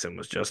 Lamar Jackson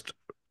was just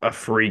a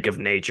freak of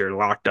nature,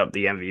 locked up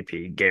the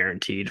MVP,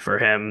 guaranteed for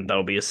him.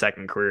 That'll be his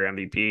second career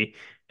MVP.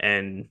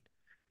 And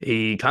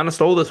he kind of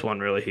stole this one,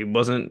 really. He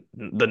wasn't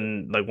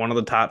one of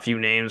the top few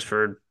names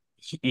for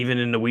even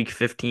into week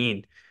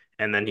 15.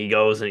 And then he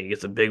goes and he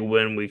gets a big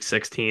win week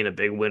 16, a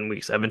big win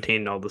week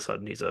 17, and all of a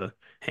sudden he's a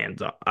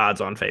hands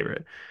odds on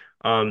favorite.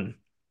 Um,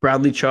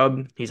 Bradley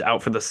Chubb, he's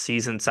out for the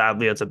season.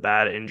 Sadly, it's a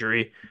bad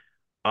injury.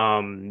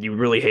 You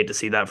really hate to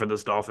see that for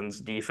this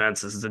Dolphins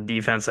defense. This is a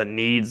defense that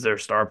needs their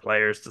star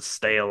players to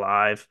stay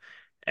alive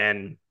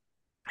and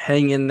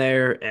hang in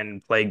there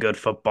and play good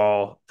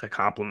football to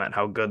complement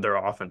how good their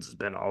offense has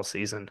been all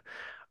season.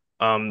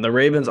 The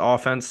Ravens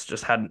offense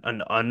just had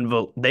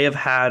they have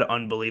had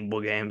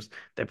unbelievable games.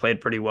 They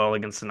played pretty well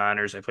against the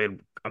Niners. They played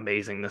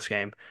amazing this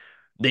game.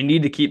 They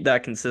need to keep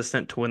that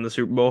consistent to win the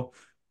Super Bowl.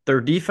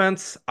 Their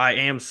defense, I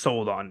am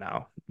sold on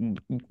now.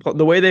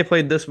 The way they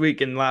played this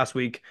week and last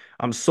week,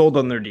 I'm sold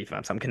on their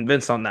defense. I'm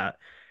convinced on that.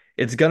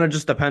 It's gonna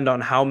just depend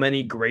on how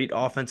many great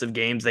offensive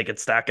games they could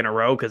stack in a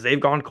row because they've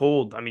gone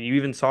cold. I mean, you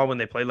even saw when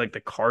they played like the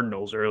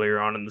Cardinals earlier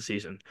on in the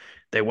season.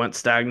 They went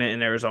stagnant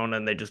in Arizona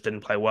and they just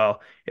didn't play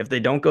well. If they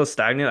don't go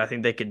stagnant, I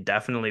think they could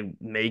definitely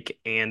make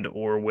and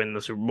or win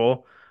the Super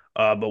Bowl.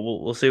 But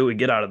we'll see what we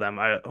get out of them.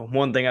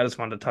 One thing I just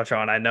wanted to touch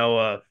on. I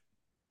know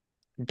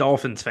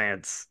Dolphins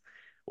fans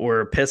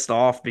were pissed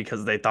off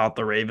because they thought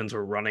the Ravens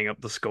were running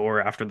up the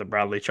score after the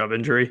Bradley Chubb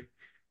injury.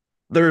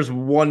 There's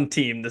one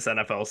team this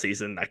NFL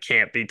season that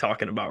can't be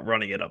talking about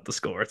running it up the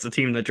score. It's the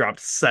team that dropped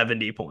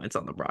 70 points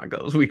on the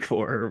Broncos week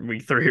 4 or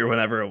week 3 or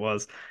whenever it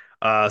was.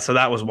 So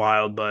that was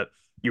wild, but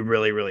you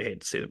really, really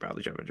hate to see the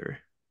Bradley Chubb injury.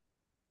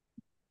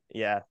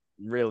 Yeah,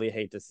 really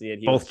hate to see it.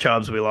 He Both was,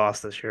 Chubbs we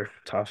lost this year.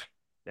 Tough.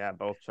 yeah,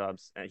 both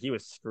Chubbs, and he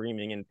was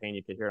screaming in pain.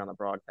 You could hear it on the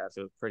broadcast.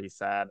 It was pretty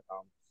sad.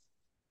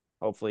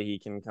 Hopefully he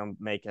can come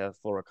make a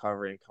full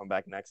recovery and come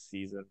back next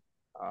season.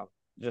 Uh,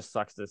 just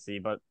sucks to see.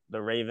 But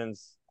the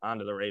Ravens,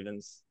 onto the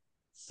Ravens,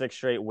 6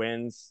 straight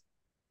wins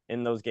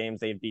in those games.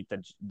 They beat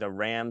the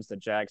Rams, the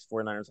Jags,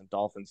 49ers, and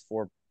Dolphins.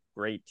 Four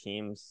great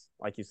teams.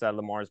 Like you said,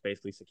 Lamar's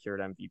basically secured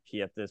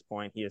MVP at this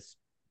point. He has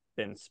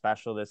been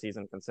special this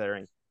season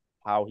considering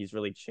how he's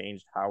really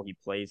changed how he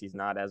plays. He's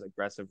not as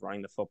aggressive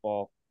running the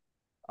football,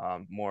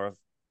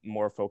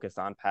 more focused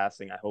on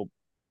passing. I hope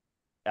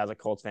as a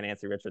Colts fan,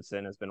 Anthony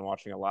Richardson has been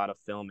watching a lot of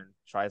film and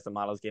tries to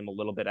model his game a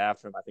little bit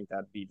after him. I think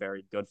that'd be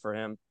very good for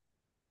him.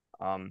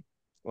 Um,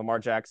 Lamar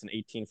Jackson,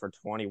 18 for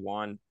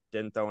 21,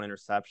 didn't throw an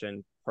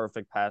interception,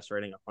 perfect pass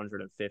rating,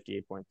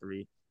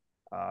 158.3.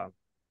 Uh,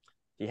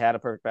 he had a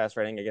perfect pass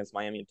rating against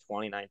Miami in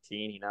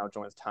 2019. He now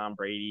joins Tom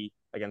Brady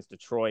against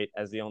Detroit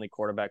as the only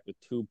quarterback with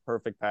 2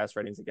 perfect pass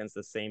ratings against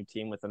the same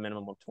team with a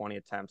minimum of 20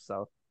 attempts.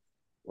 So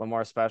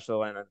Lamar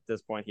special, and at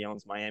this point, he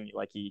owns Miami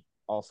like he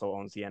also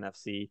owns the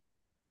NFC.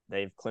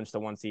 They've clinched the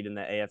 1 seed in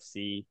the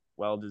AFC,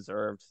 well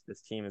deserved.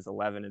 This team is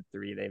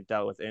 11-3. They've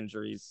dealt with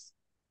injuries.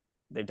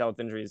 They've dealt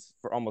with injuries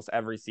for almost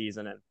every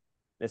season, and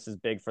this is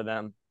big for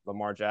them.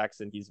 Lamar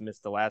Jackson, he's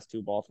missed the last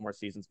 2 Baltimore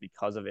seasons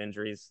because of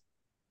injuries.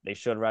 They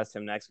should rest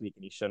him next week,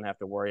 and he shouldn't have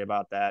to worry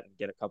about that and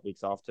get a couple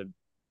weeks off to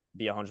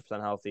be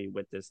 100% healthy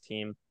with this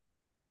team.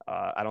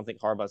 I don't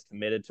think Harbaugh's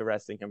committed to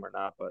resting him or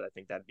not, but I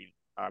think that'd be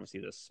obviously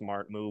the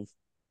smart move.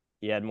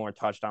 He had more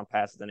touchdown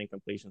passes than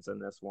incompletions in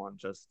this one.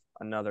 Just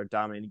another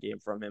dominating game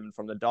from him.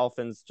 From the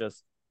Dolphins,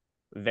 just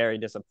very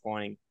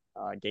disappointing.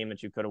 Game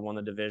that you could have won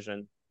the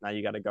division. Now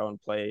you got to go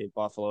and play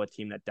Buffalo, a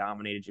team that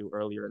dominated you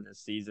earlier in this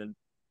season.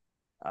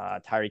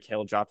 Tyreek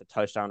Hill dropped a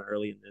touchdown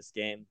early in this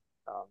game.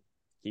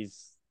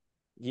 He's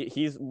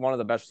he's one of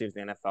the best receivers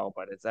in the NFL,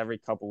 but it's every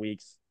couple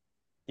weeks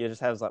he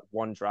just has like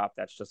one drop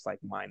that's just like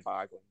mind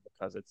boggling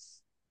because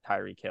it's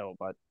Tyreek Hill.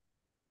 But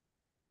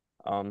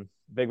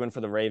big win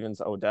for the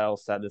Ravens. Odell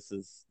said this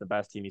is the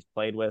best team he's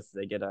played with.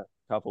 They get a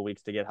couple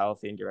weeks to get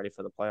healthy and get ready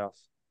for the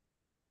playoffs.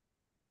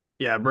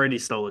 Yeah, Brady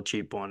stole a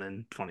cheap one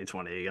in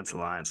 2020 against the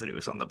Lions, and he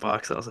was on the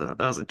Bucs. That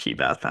was a cheap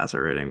ass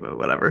passer rating, but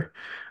whatever.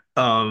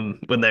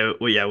 When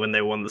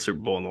they won the Super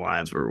Bowl and the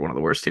Lions were one of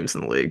the worst teams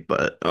in the league.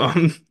 But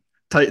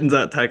Titans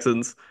at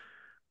Texans.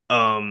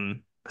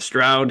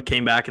 Stroud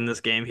came back in this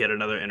game. He had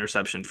another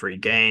interception-free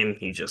game.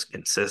 He's just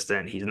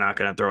consistent. He's not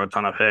going to throw a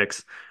ton of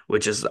picks,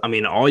 which is, I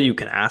mean, all you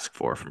can ask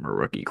for from a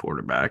rookie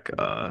quarterback.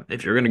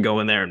 If you're going to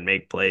go in there and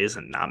make plays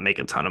and not make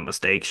a ton of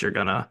mistakes, you're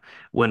going to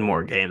win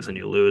more games than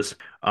you lose.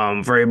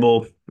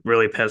 Vrabel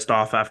really pissed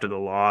off after the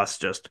loss,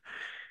 just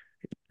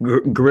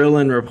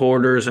grilling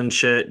reporters and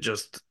shit,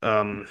 just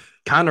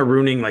kind of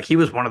ruining. Like he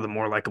was one of the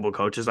more likable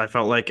coaches I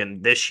felt like,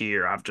 and this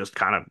year I've just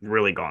kind of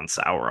really gone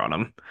sour on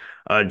him.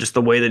 Just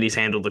the way that he's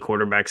handled the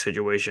quarterback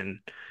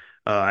situation,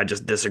 I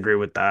just disagree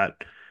with that.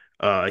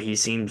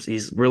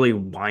 He's really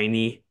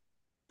whiny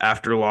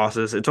after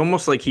losses. It's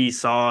almost like he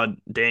saw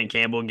Dan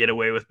Campbell get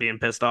away with being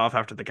pissed off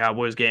after the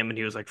Cowboys game, and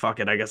he was like,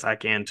 "Fuck it, I guess I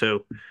can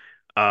too."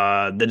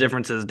 The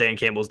difference is Dan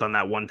Campbell's done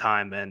that one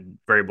time, and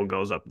Vrabel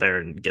goes up there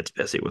and gets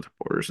pissy with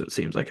reporters. It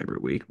seems like every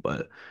week,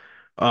 but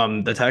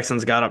the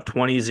Texans got up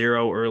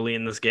 20-0 early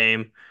in this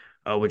game,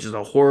 which is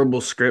a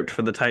horrible script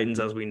for the Titans,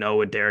 as we know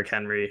with Derrick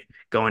Henry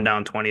going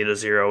down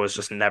 20-0 is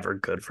just never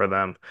good for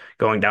them.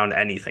 Going down to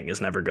anything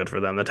is never good for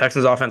them. The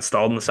Texans offense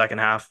stalled in the second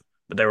half,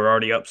 but they were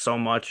already up so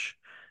much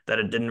that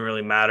it didn't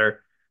really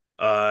matter.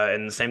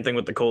 And the same thing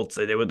with the Colts.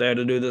 They did what they had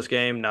to do this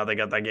game. Now they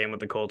got that game with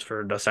the Colts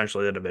for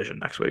essentially the division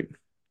next week.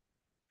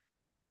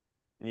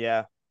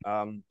 Yeah,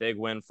 big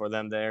win for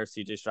them there.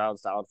 CJ Stroud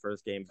solid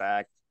first game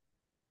back.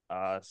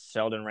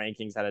 Sheldon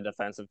Rankings had a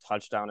defensive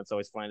touchdown. It's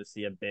always fun to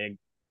see a big,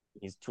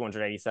 he's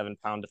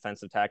 287-pound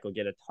defensive tackle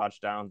get a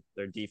touchdown.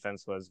 Their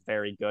defense was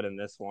very good in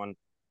this one.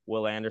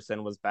 Will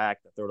Anderson was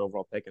back, the third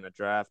overall pick in the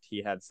draft.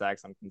 He had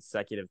sacks on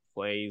consecutive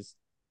plays.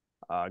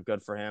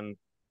 Good for him.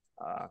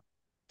 Uh,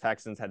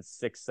 Texans had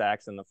 6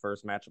 sacks in the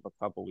first matchup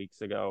a couple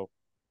weeks ago.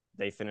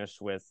 They finished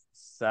with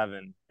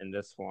 7 in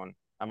this one.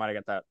 I might have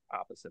got that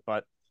opposite,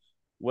 but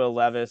Will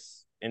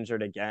Levis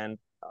injured again.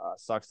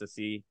 Sucks to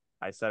see.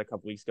 I said a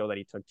couple weeks ago that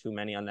he took too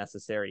many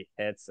unnecessary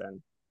hits,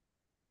 and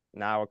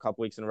now a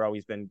couple weeks in a row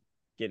he's been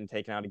getting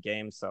taken out of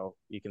games. So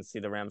you can see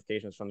the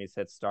ramifications from these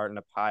hits starting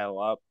to pile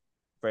up.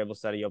 Vrabel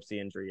said he hopes the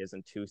injury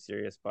isn't too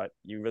serious, but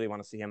you really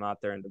want to see him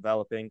out there and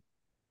developing.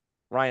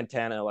 Ryan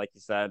Tannehill, like you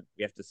said,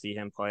 we have to see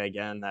him play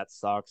again. That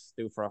sucks.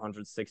 Threw for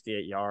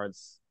 168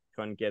 yards.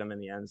 Couldn't get him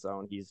in the end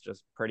zone. He's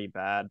just pretty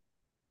bad.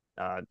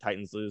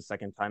 Titans lose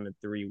second time in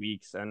 3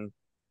 weeks. And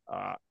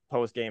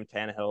post game,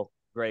 Tannehill,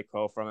 great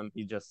quote from him.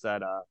 He just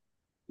said,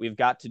 we've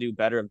got to do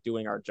better of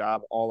doing our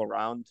job all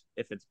around.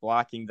 If it's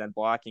blocking, then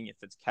blocking. If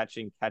it's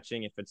catching,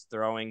 catching. If it's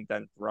throwing,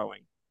 then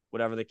throwing.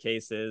 Whatever the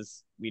case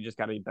is, we just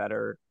got to be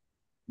better.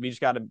 We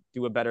just got to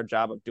do a better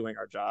job of doing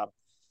our job.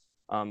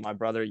 My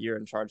brother, you're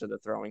in charge of the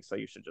throwing, so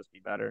you should just be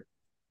better.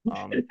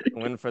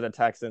 Win for the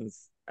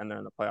Texans, and they're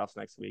in the playoffs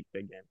next week.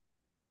 Big game.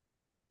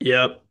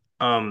 Yep.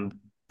 I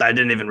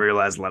didn't even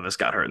realize Levis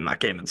got hurt in that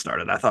game and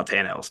started. I thought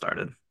Tannehill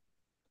started.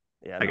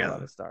 Yeah, I no, guess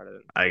let it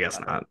started. I guess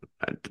not.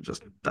 It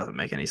just doesn't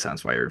make any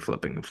sense why you're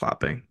flipping and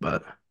flopping,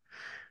 but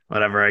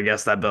whatever. I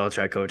guess that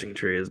Belichick coaching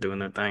tree is doing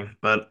their thing.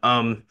 But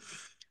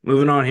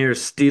moving on here,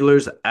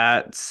 Steelers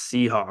at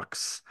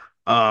Seahawks.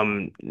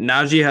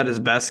 Najee had his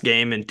best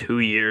game in 2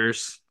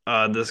 years.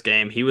 This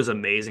game, he was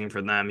amazing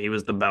for them. He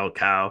was the bell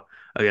cow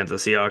against the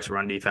Seahawks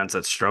run defense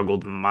that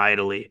struggled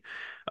mightily.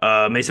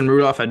 Mason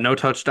Rudolph had no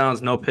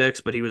touchdowns, no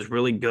picks, but he was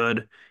really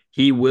good.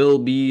 He will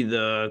be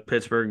the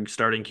Pittsburgh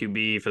starting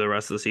QB for the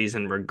rest of the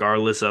season,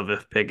 regardless of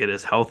if Pickett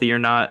is healthy or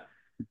not.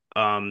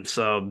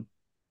 So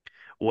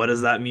what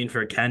does that mean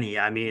for Kenny?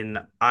 I mean,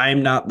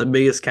 I'm not the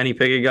biggest Kenny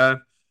Pickett guy.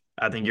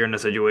 I think you're in a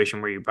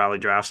situation where you probably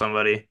draft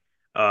somebody,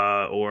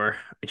 or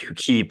you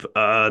keep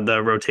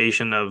the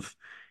rotation of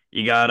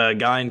you got a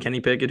guy in Kenny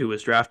Pickett who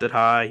was drafted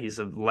high. He's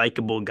a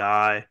likable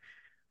guy.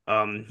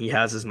 He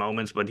has his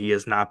moments, but he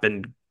has not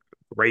been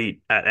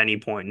great at any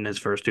point in his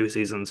first 2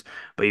 seasons.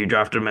 But you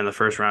drafted him in the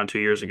first round 2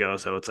 years ago,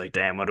 so it's like,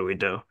 damn, what do we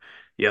do?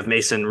 You have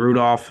Mason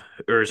Rudolph,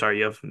 or sorry,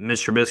 you have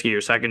Mitch Trubisky, your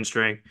second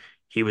string.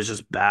 He was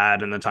just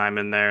bad in the time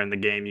in there in the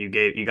game you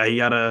gave. He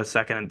got a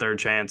second and third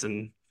chance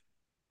in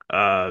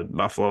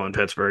Buffalo and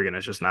Pittsburgh, and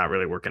it's just not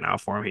really working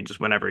out for him. He just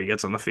whenever he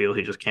gets on the field,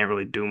 he just can't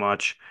really do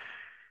much.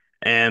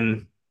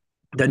 And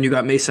then you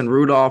got Mason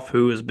Rudolph,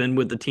 who has been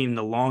with the team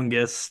the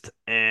longest,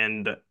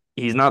 and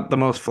he's not the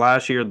most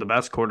flashy or the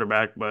best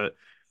quarterback, but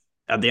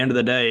at the end of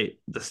the day,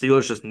 the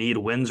Steelers just need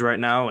wins right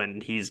now,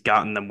 and he's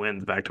gotten them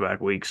wins back to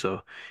back weeks.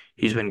 So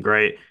he's been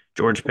great.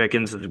 George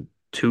Pickens,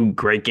 2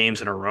 great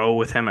games in a row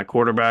with him at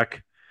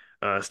quarterback.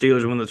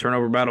 Steelers win the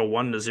turnover battle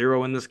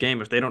 1-0 in this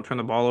game. If they don't turn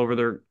the ball over,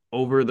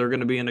 they're going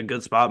to be in a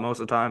good spot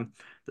most of the time.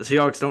 The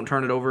Seahawks don't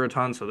turn it over a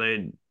ton, so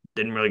they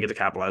didn't really get to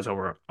capitalize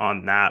over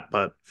on that.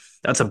 But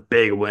that's a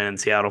big win in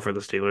Seattle for the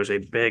Steelers. A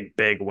big,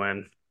 big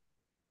win.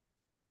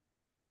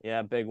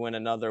 Yeah, big win.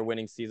 Another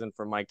winning season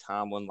for Mike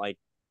Tomlin. Like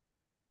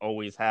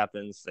always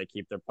happens. They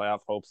keep their playoff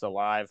hopes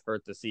alive,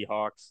 hurt the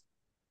Seahawks.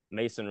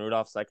 Mason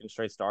Rudolph, second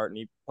straight start, and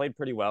he played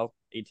pretty well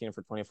 18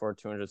 for 24,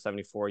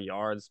 274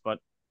 yards. But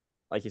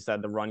like you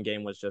said, the run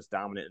game was just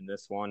dominant in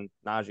this one.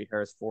 Najee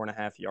Harris,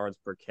 4.5 yards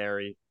per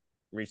carry,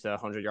 reached the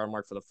 100-yard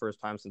mark for the first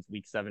time since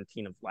week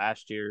 17 of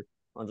last year.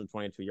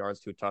 122 yards,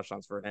 2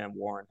 touchdowns for him.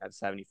 Warren had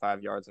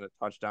 75 yards and a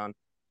touchdown.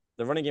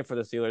 the running game for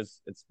the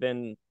Steelers, it's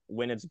been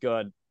when it's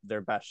good,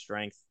 their best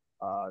strength.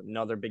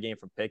 Another big game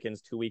for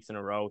Pickens, 2 weeks in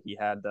a row. He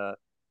had the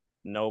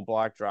no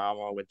block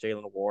drama with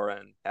Jalen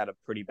Warren, had a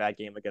pretty bad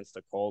game against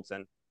the Colts,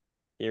 and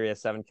here he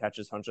has 7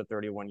 catches,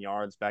 131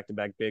 yards,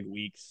 back-to-back big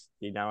weeks.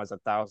 He now has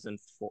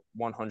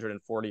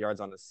 1,140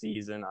 yards on the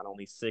season on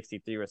only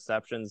 63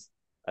 receptions.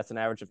 That's an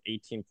average of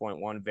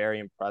 18.1. Very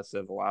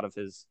impressive. A lot of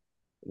his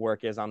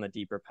work is on the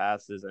deeper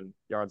passes and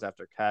yards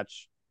after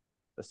catch.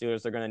 The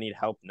Steelers are going to need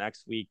help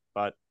next week,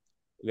 but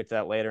we'll get to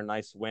that later.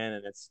 Nice win,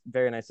 and it's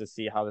very nice to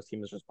see how this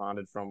team has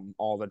responded from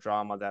all the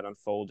drama that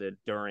unfolded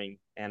during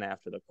and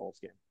after the Colts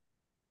game.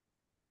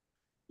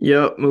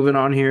 Yep, moving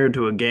on here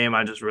to a game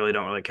I just really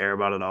don't really care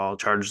about at all.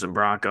 Chargers and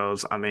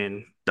Broncos. I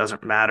mean,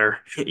 doesn't matter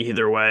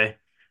either way.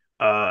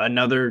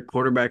 Another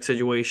quarterback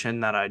situation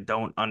that I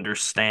don't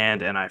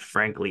understand and I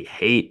frankly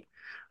hate.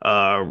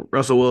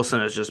 Russell Wilson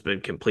has just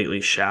been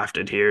completely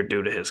shafted here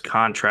due to his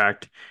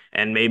contract,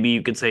 and maybe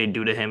you could say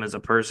due to him as a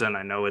person.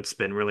 I know it's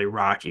been really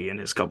rocky in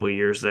his couple of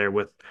years there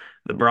with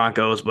the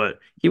Broncos, but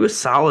he was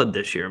solid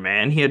this year,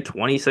 man. He had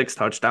 26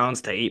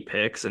 touchdowns to 8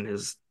 picks in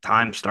his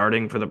time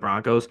starting for the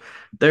Broncos.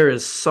 There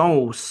is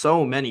so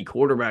many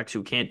quarterbacks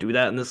who can't do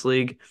that in this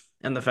league,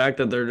 and the fact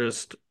that they're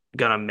just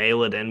gonna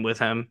mail it in with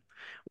him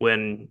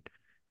when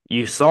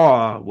you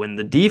saw when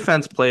the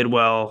defense played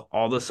well,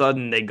 all of a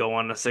sudden they go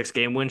on a 6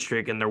 game win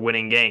streak and they're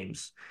winning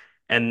games.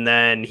 And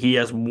then he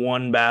has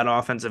one bad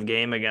offensive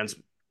game against,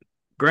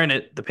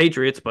 granted, the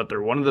Patriots, but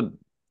they're one of the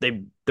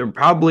they're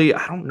probably,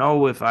 I don't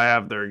know if I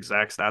have their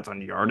exact stats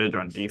on yardage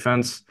on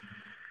defense.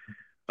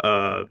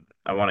 Uh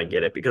I want to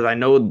get it because I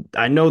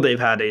know they've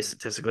had a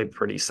statistically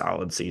pretty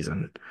solid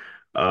season.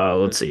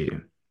 It Let's was see.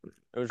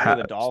 it was really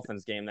the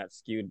Dolphins game that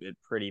skewed it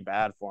pretty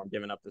bad for him,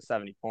 giving up the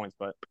 70 points.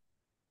 But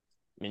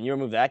I mean, you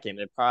remove that game,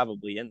 they're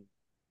probably in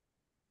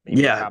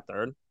maybe the Yeah, top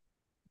third.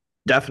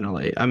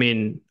 definitely. I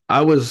mean,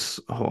 hold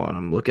on,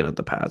 I'm looking at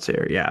the Pats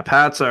here. Yeah,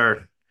 Pats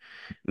are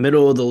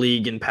middle of the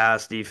league in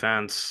pass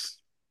defense.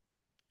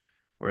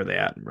 Where are they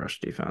at in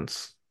rush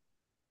defense?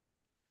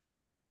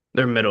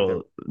 They're I think they're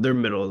middle. They're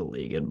middle of the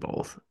league in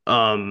both.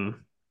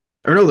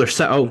 Or no, they're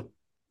set. Oh,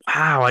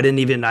 wow!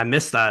 I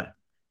missed that.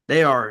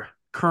 They are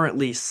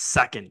currently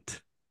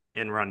second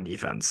in run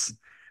defense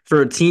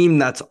for a team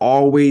that's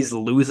always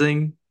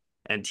losing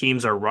and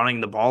teams are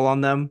running the ball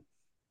on them.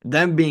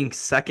 Them being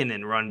second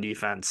in run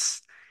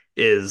defense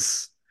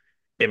is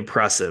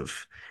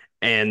impressive.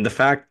 And the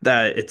fact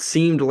that it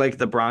seemed like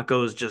the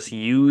Broncos just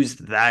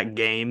used that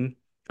game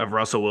of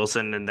Russell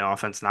Wilson and the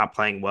offense not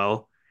playing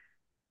well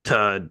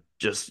to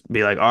just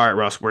be like, all right,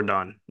 Russ, we're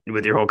done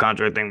with your whole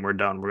contract thing. We're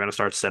done. We're gonna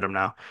start Stidham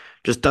now.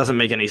 Just doesn't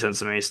make any sense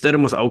to me.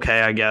 Stidham was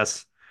okay, I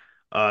guess.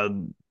 Uh,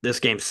 this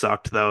game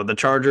sucked though. The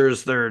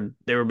Chargers,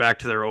 they were back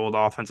to their old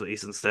offense with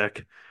Easton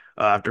Stick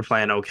after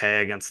playing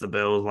okay against the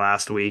Bills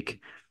last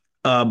week.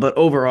 But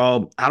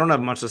overall, I don't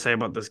have much to say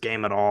about this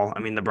game at all. I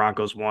mean, the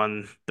Broncos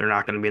won. They're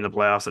not going to be in the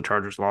playoffs. The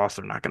Chargers lost.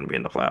 They're not going to be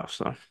in the playoffs.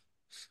 So,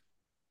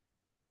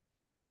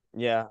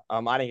 Yeah,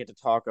 I didn't get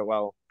to talk.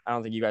 Well, I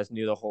don't think you guys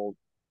knew the whole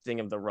thing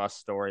of the Russ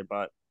story,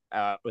 but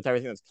with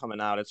everything that's coming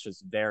out, it's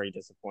just very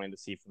disappointing to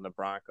see from the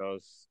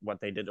Broncos what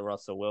they did to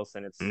Russell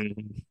Wilson.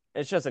 mm,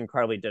 It's just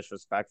incredibly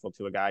disrespectful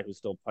to a guy who's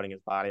still putting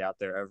his body out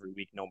there every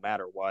week, no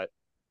matter what,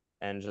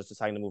 and just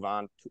deciding to move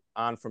on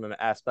from him,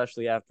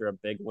 especially after a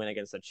big win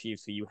against the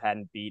Chiefs, who you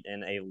hadn't beat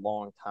in a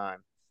long time.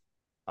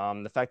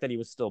 The fact that he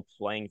was still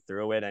playing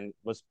through it and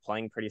was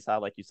playing pretty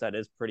solid, like you said,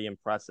 is pretty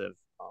impressive.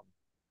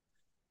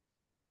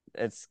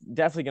 It's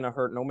definitely going to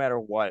hurt no matter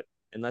what,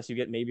 unless you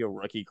get maybe a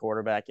rookie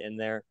quarterback in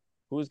there.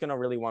 Who's going to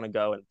really want to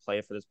go and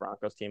play for this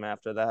Broncos team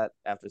after that,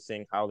 after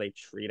seeing how they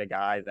treat a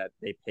guy that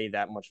they pay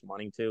that much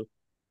money to?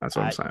 that's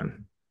what I'm I,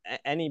 saying.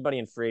 Anybody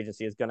in free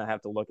agency is going to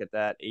have to look at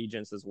that,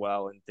 agents as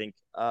well, and think,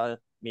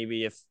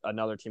 maybe if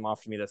another team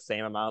offers me the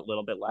same amount, a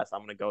little bit less, I'm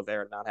going to go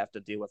there and not have to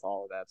deal with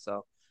all of that.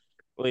 So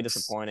really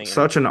disappointing. And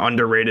Such an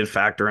underrated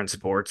factor in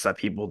sports that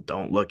people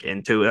don't look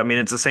into. I mean,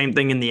 it's the same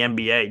thing in the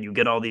NBA. You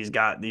get all these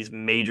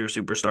major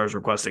superstars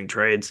requesting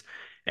trades,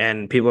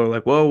 and people are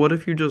like, "Well, what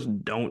if you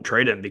just don't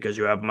trade him because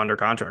you have him under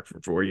contract for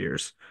 4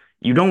 years?"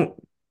 You don't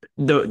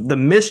the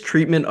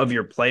mistreatment of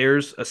your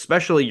players,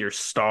 especially your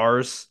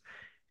stars,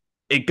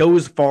 it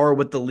goes far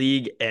with the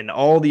league, and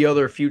all the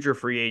other future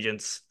free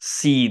agents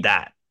see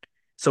that.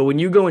 So when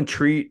you go and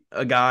treat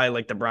a guy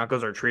like the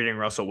Broncos are treating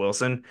Russell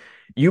Wilson,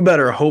 you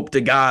better hope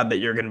to God that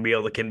you're going to be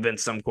able to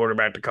convince some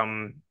quarterback to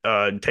come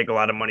take a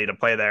lot of money to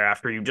play there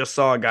after you just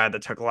saw a guy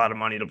that took a lot of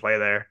money to play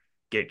there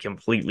get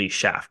completely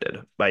shafted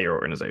by your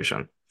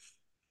organization.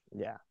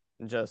 yeah,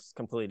 just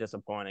completely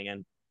disappointing.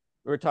 And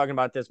we were talking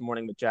about this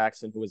morning with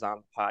Jackson, who was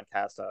on the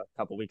podcast a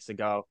couple weeks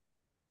ago.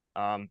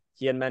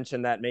 He had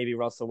mentioned that maybe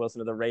Russell Wilson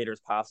to the Raiders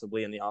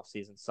possibly in the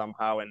offseason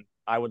somehow. And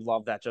I would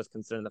love that just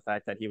considering the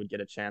fact that he would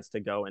get a chance to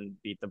go and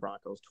beat the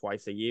Broncos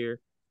twice a year.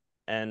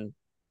 And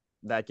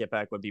that get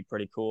back would be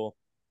pretty cool.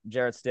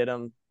 Jarrett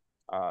Stidham,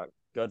 uh,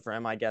 good for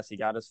him, I guess. He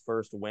got his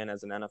first win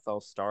as an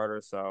NFL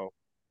starter. So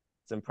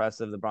it's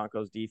impressive. The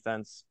Broncos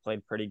defense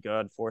played pretty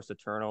good, forced a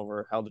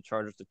turnover, held the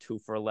Chargers to 2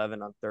 for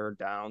 11 on third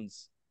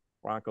downs.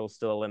 Broncos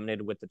still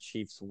eliminated with the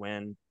Chiefs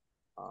win.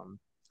 Um,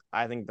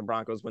 I think the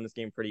Broncos win this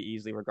game pretty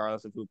easily,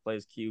 regardless of who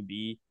plays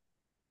QB.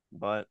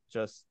 But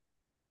just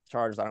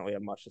Chargers, I don't really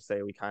have much to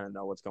say. We kind of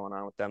know what's going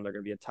on with them. They're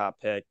going to be a top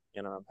pick,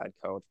 head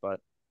coach. But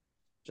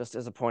just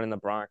disappointing the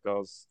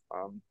Broncos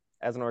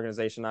as an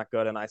organization, not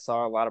good. And I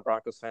saw a lot of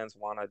Broncos fans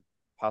want to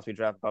possibly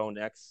draft Bo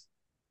Nix.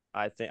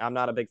 I think I'm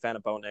not a big fan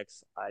of Bo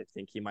Nix. I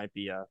think he might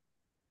be a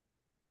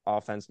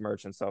offense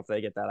merchant. So if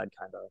they get that, I'd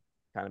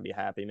kind of be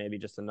happy. Maybe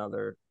just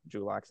another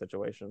Drew Lock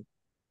situation.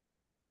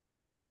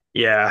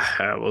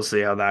 Yeah, we'll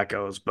see how that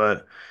goes.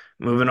 But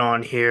moving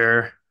on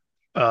here,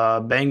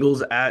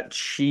 Bengals at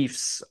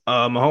Chiefs.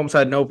 Mahomes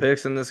had no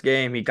picks in this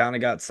game. He kind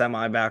of got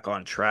semi back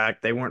on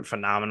track. They weren't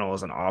phenomenal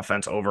as an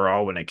offense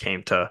overall when it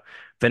came to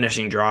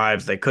finishing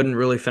drives. They couldn't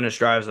really finish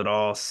drives at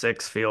all.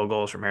 6 field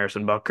goals from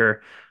Harrison Butker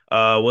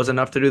was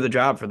enough to do the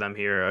job for them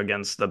here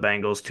against the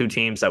Bengals, two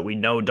teams that we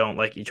know don't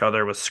like each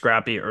other, was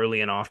scrappy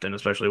early and often,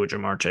 especially with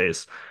Jamar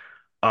Chase.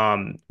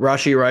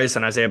 Rashee Rice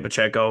and Isaiah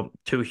Pacheco,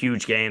 two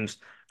huge games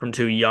from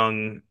two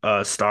young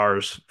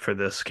stars for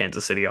this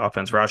Kansas City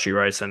offense. Rashee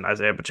Rice and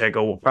Isaiah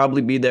Pacheco will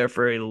probably be there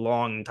for a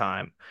long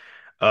time.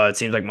 It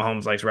seems like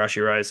Mahomes likes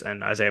Rashee Rice,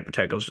 and Isaiah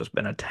Pacheco's just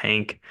been a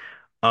tank.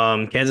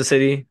 Kansas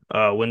City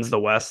wins the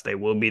West. They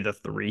will be the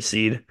 3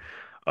 seed,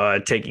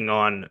 taking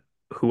on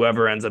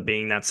whoever ends up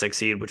being that 6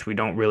 seed, which we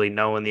don't really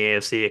know in the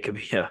AFC. It could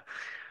be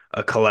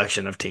a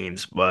collection of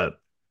teams,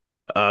 but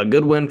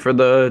good win for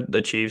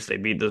the Chiefs. They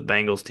beat the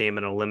Bengals team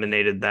and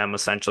eliminated them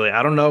essentially.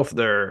 I don't know if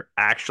they're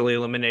actually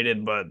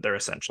eliminated, but they're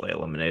essentially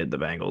eliminated the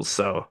Bengals.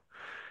 So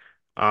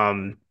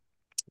um,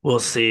 we'll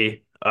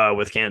see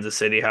with Kansas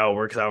City how it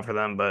works out for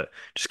them. But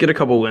just get a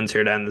couple wins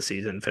here to end the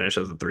season, finish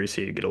as a 3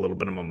 seed, get a little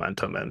bit of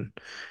momentum, and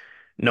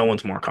no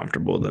one's more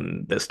comfortable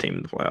than this team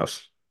in the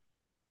playoffs.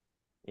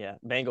 Yeah,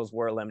 Bengals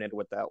were eliminated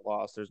with that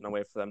loss. There's no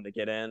way for them to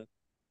get in.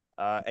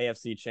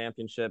 AFC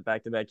Championship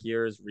back-to-back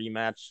years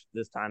rematch.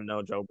 This time,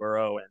 no Joe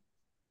Burrow, and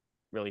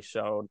really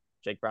showed.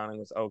 Jake Browning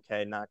was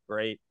okay, not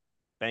great.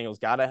 Bengals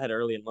got ahead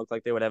early and looked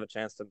like they would have a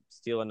chance to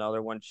steal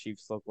another one.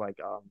 Chiefs looked like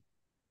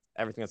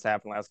everything that's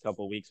happened the last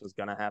couple of weeks was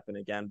going to happen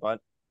again, but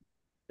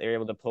they were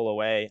able to pull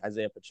away.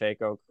 Isaiah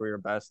Pacheco, career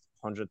best,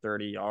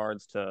 130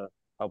 yards to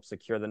help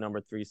secure the number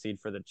 3 seed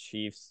for the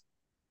Chiefs.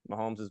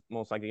 Mahomes is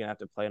most likely going to have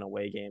to play an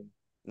away game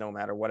no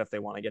matter what if they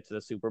want to get to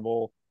the Super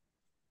Bowl.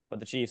 But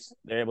the Chiefs,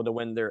 they're able to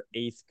win their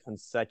 8th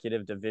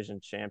consecutive division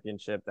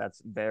championship.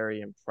 That's very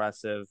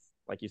impressive.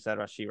 Like you said,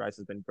 Rashee Rice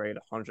has been great,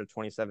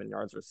 127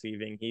 yards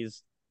receiving.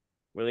 He's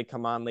really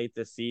come on late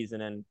this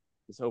season and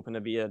is hoping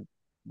to be a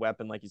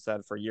weapon, like you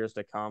said, for years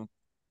to come.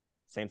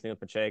 Same thing with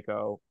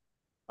Pacheco.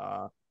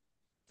 Uh,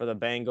 for the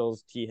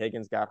Bengals, T.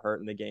 Higgins got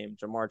hurt in the game.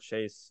 Jamar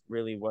Chase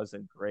really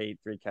wasn't great.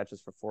 3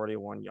 catches for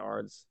 41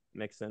 yards.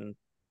 Mixon,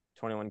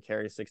 21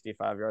 carries,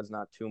 65 yards,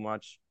 not too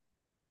much.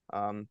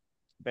 Um,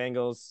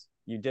 Bengals,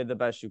 you did the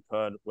best you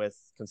could with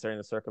considering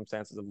the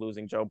circumstances of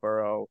losing Joe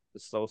Burrow, the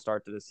slow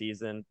start to the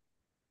season.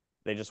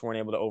 They just weren't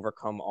able to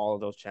overcome all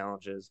of those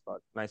challenges. But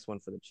nice win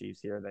for the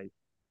Chiefs here. They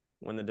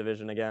win the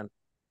division again.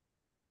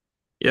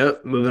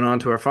 Yep, moving on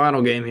to our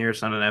final game here,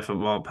 Sunday Night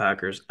Football,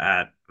 Packers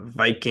at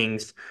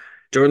Vikings.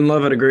 Jordan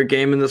Love had a great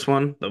game in this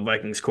one. The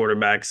Vikings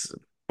quarterbacks,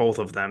 both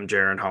of them,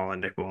 Jaren Hall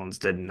and Nick Mullins,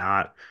 did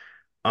not.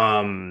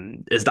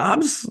 Is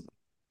Dobbs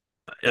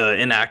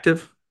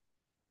inactive?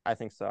 I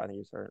think so. I think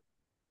he's hurt.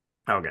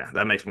 Okay,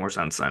 that makes more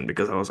sense then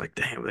because I was like,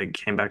 damn, they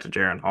came back to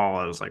Jaren Hall.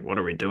 I was like, what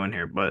are we doing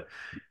here? But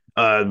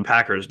the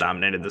Packers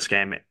dominated this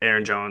game.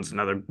 Aaron Jones,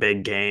 another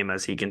big game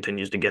as he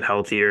continues to get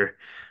healthier.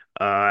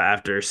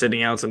 After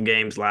sitting out some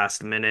games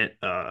last minute,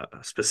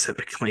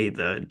 specifically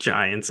the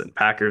Giants and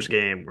Packers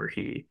game where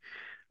he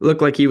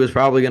looked like he was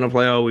probably going to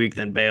play all week,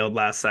 then bailed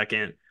last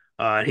second.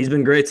 And he's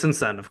been great since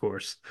then, of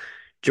course.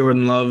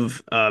 Jordan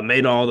Love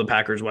made all the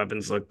Packers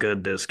weapons look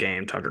good this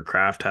game. Tucker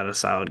Kraft had a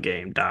solid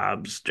game.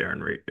 Dobbs,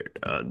 Jaron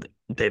Reed,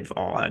 they've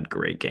all had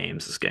great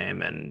games this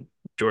game, and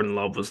Jordan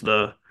Love was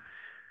the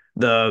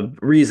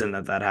reason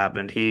that that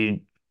happened.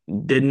 He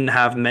didn't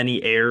have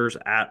many errors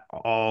at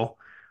all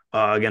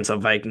against a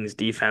Vikings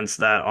defense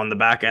that on the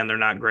back end they're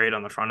not great.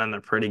 On the front end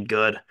they're pretty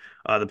good.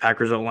 The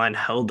Packers O line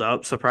held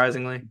up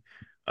surprisingly,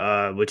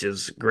 which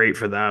is great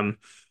for them.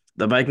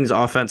 The Vikings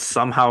offense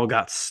somehow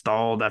got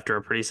stalled after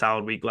a pretty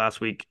solid week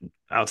last week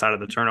outside of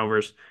the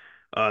turnovers.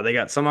 They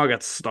got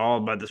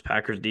stalled by this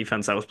Packers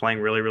defense that was playing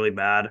really, really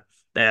bad.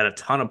 They had a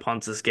ton of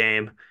punts this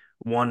game,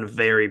 one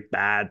very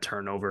bad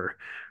turnover.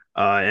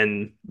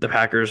 And the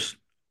Packers,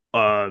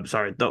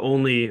 sorry, the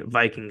only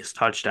Vikings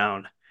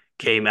touchdown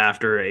came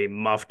after a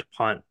muffed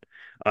punt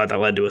that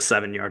led to a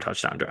 7-yard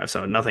touchdown drive.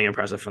 So nothing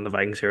impressive from the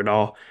Vikings here at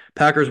all.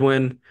 Packers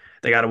win.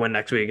 They got to win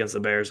next week against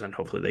the Bears, and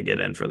hopefully they get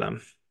in for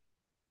them.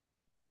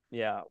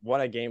 Yeah,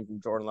 what a game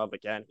from Jordan Love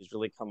again. He's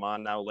really come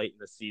on now late in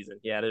the season.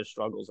 He had his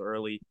struggles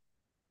early.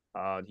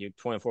 He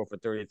 24 for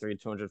 33,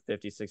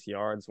 256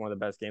 yards, one of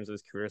the best games of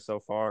his career so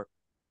far.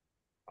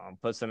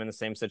 Puts them in the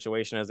same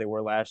situation as they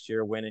were last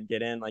year, win and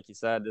get in. Like you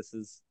said, this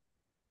is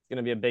going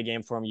to be a big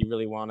game for him. You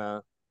really want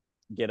to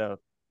get a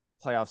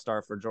playoff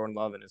start for Jordan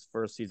Love in his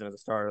first season as a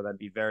starter. That'd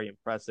be very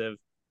impressive.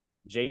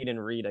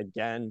 Jaden Reed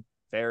again,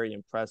 very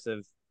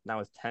impressive. Now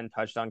has 10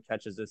 touchdown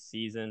catches this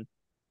season.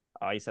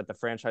 He set the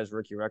franchise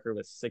rookie record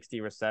with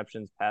 60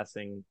 receptions,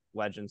 passing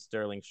legend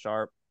Sterling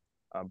Sharp,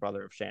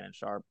 brother of Shannon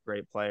Sharp,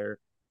 great player.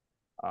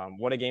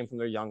 What a game from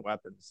their young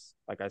weapons.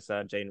 Like I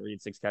said, Jaden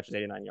Reed, 6 catches,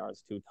 89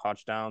 yards, 2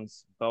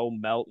 touchdowns. Bo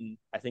Melton,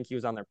 I think he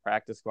was on their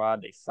practice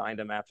squad. They signed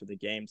him after the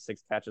game,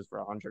 6 catches for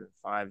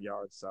 105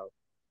 yards. So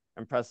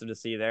impressive to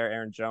see there.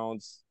 Aaron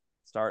Jones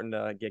starting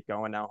to get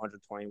going now,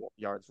 120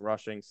 yards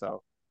rushing.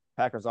 So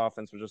Packers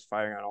offense was just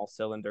firing on all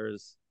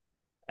cylinders,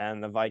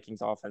 and the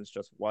Vikings offense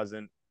just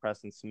wasn't.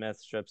 Preston Smith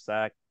strip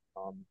sack.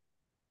 Um,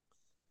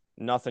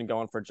 Nothing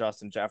going for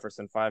Justin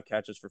Jefferson. 5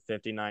 catches for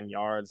 59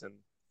 yards and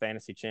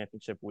fantasy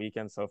championship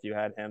weekend. So if you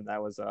had him,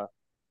 that was a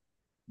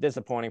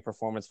disappointing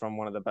performance from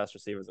one of the best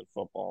receivers in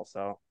football.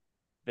 So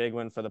big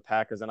win for the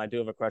Packers. And I do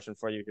have a question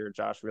for you here,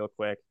 Josh, real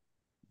quick.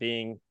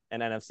 Being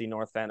an NFC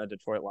North fan, a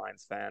Detroit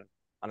Lions fan,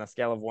 on a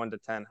scale of 1 to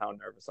 10, how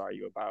nervous are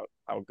you about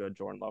how good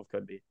Jordan Love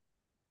could be?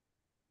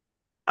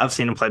 I've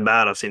seen him play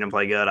bad. I've seen him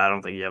play good. I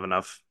don't think you have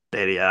enough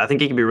data yet. I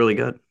think he can be really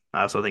good.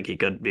 I also think he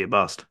could be a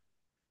bust.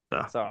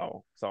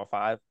 So So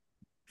 5.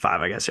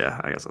 five, I guess. Yeah,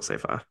 I guess I'll say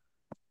five.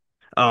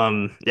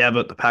 Yeah,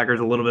 but the Packers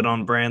a little bit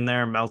on brand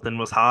there. Melton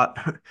was hot.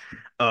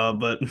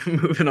 But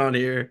moving on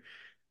here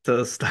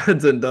to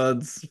studs and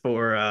duds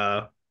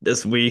for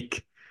this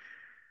week.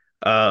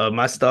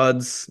 My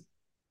studs,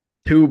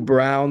 two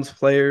Browns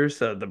players.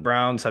 The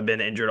Browns have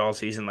been injured all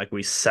season, like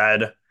we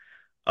said.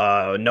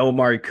 No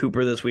Amari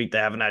Cooper this week. They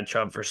haven't had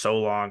Chubb for so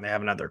long. They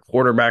haven't had their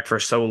quarterback for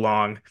so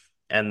long.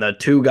 And the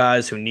two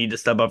guys who need to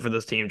step up for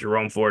this team,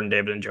 Jerome Ford and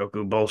David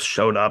Njoku, both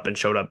showed up and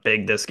showed up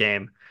big this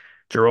game.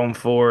 Jerome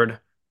Ford,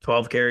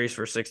 12 carries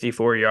for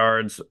 64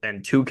 yards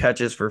and 2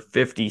 catches for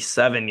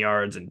 57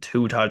 yards and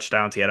 2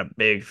 touchdowns. He had a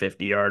big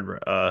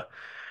 50-yard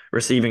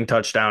receiving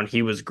touchdown.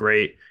 He was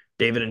great.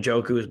 David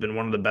Njoku has been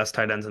one of the best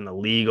tight ends in the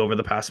league over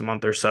the past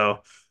month or so.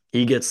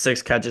 He gets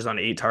 6 catches on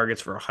 8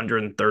 targets for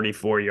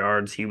 134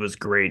 yards. He was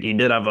great. He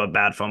did have a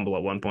bad fumble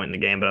at one point in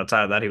the game, but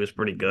outside of that, he was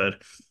pretty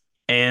good.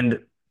 And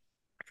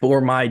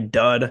for my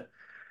dud,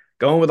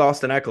 going with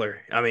Austin Eckler.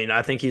 I mean,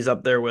 I think he's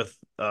up there with,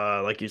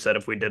 like you said,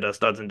 if we did a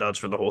studs and duds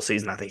for the whole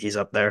season, I think he's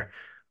up there.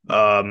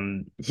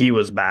 He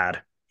was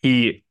bad.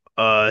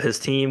 His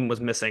team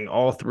was missing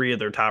all three of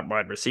their top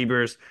wide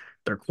receivers,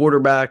 their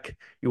quarterback.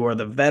 You are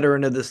the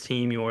veteran of this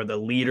team. You are the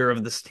leader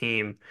of this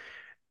team.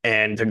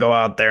 And to go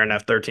out there and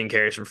have 13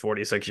 carries for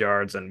 46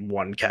 yards and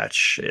 1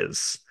 catch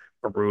is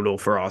brutal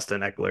for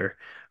Austin Eckler.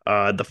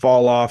 The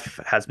fall off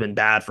has been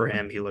bad for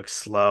him. He looks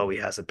slow. He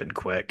hasn't been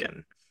quick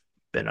and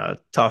been a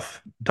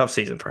tough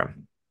season for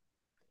him.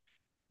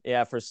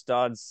 Yeah, for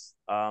studs,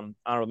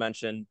 honorable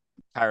mention,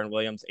 Kyron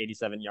Williams,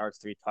 87 yards,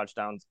 3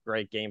 touchdowns.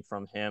 Great game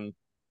from him.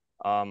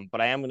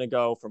 But I am going to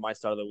go for my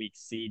start of the week,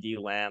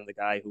 CeeDee Lamb, the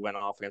guy who went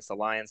off against the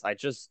Lions. I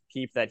just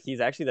peeped that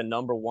he's actually the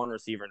 #1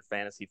 receiver in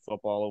fantasy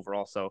football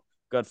overall. So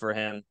good for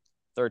him.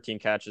 13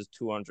 catches,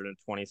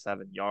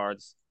 227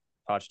 yards,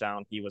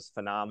 touchdown. He was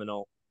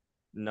phenomenal.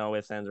 No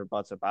ifs, ands, or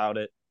buts about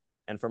it.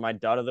 And for my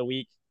dud of the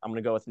week, I'm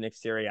going to go with Nick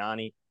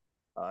Sirianni.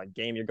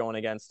 Game you're going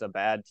against a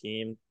bad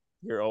team,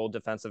 your old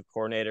defensive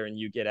coordinator, and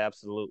you get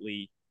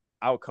absolutely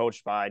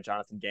outcoached by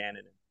Jonathan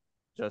Gannon.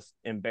 Just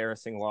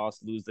embarrassing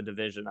loss, lose the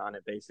division on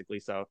it basically.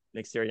 So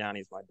Nick Sirianni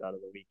is my dud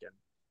of the weekend.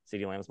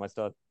 CeeDee Lamb is my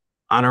stud.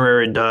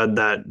 Honorary dud,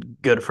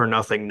 that good for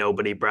nothing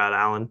nobody Brad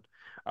Allen.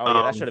 Oh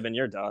yeah, that should Um, have been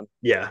your dud.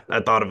 yeah,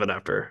 I thought of it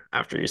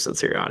after you said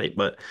Sirianni,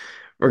 but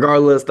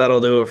regardless, that'll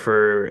do it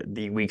for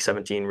the Week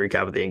 17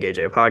 recap of the Engage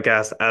A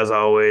podcast. As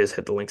always,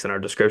 hit the links in our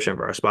description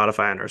for our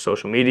Spotify and our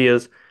social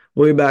medias.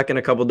 We'll be back in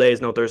a couple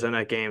days. No Thursday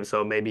night game,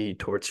 so maybe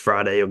towards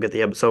Friday you'll get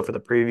the episode for the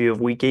preview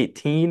of Week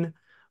 18.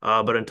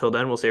 But until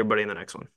then, we'll see everybody in the next one.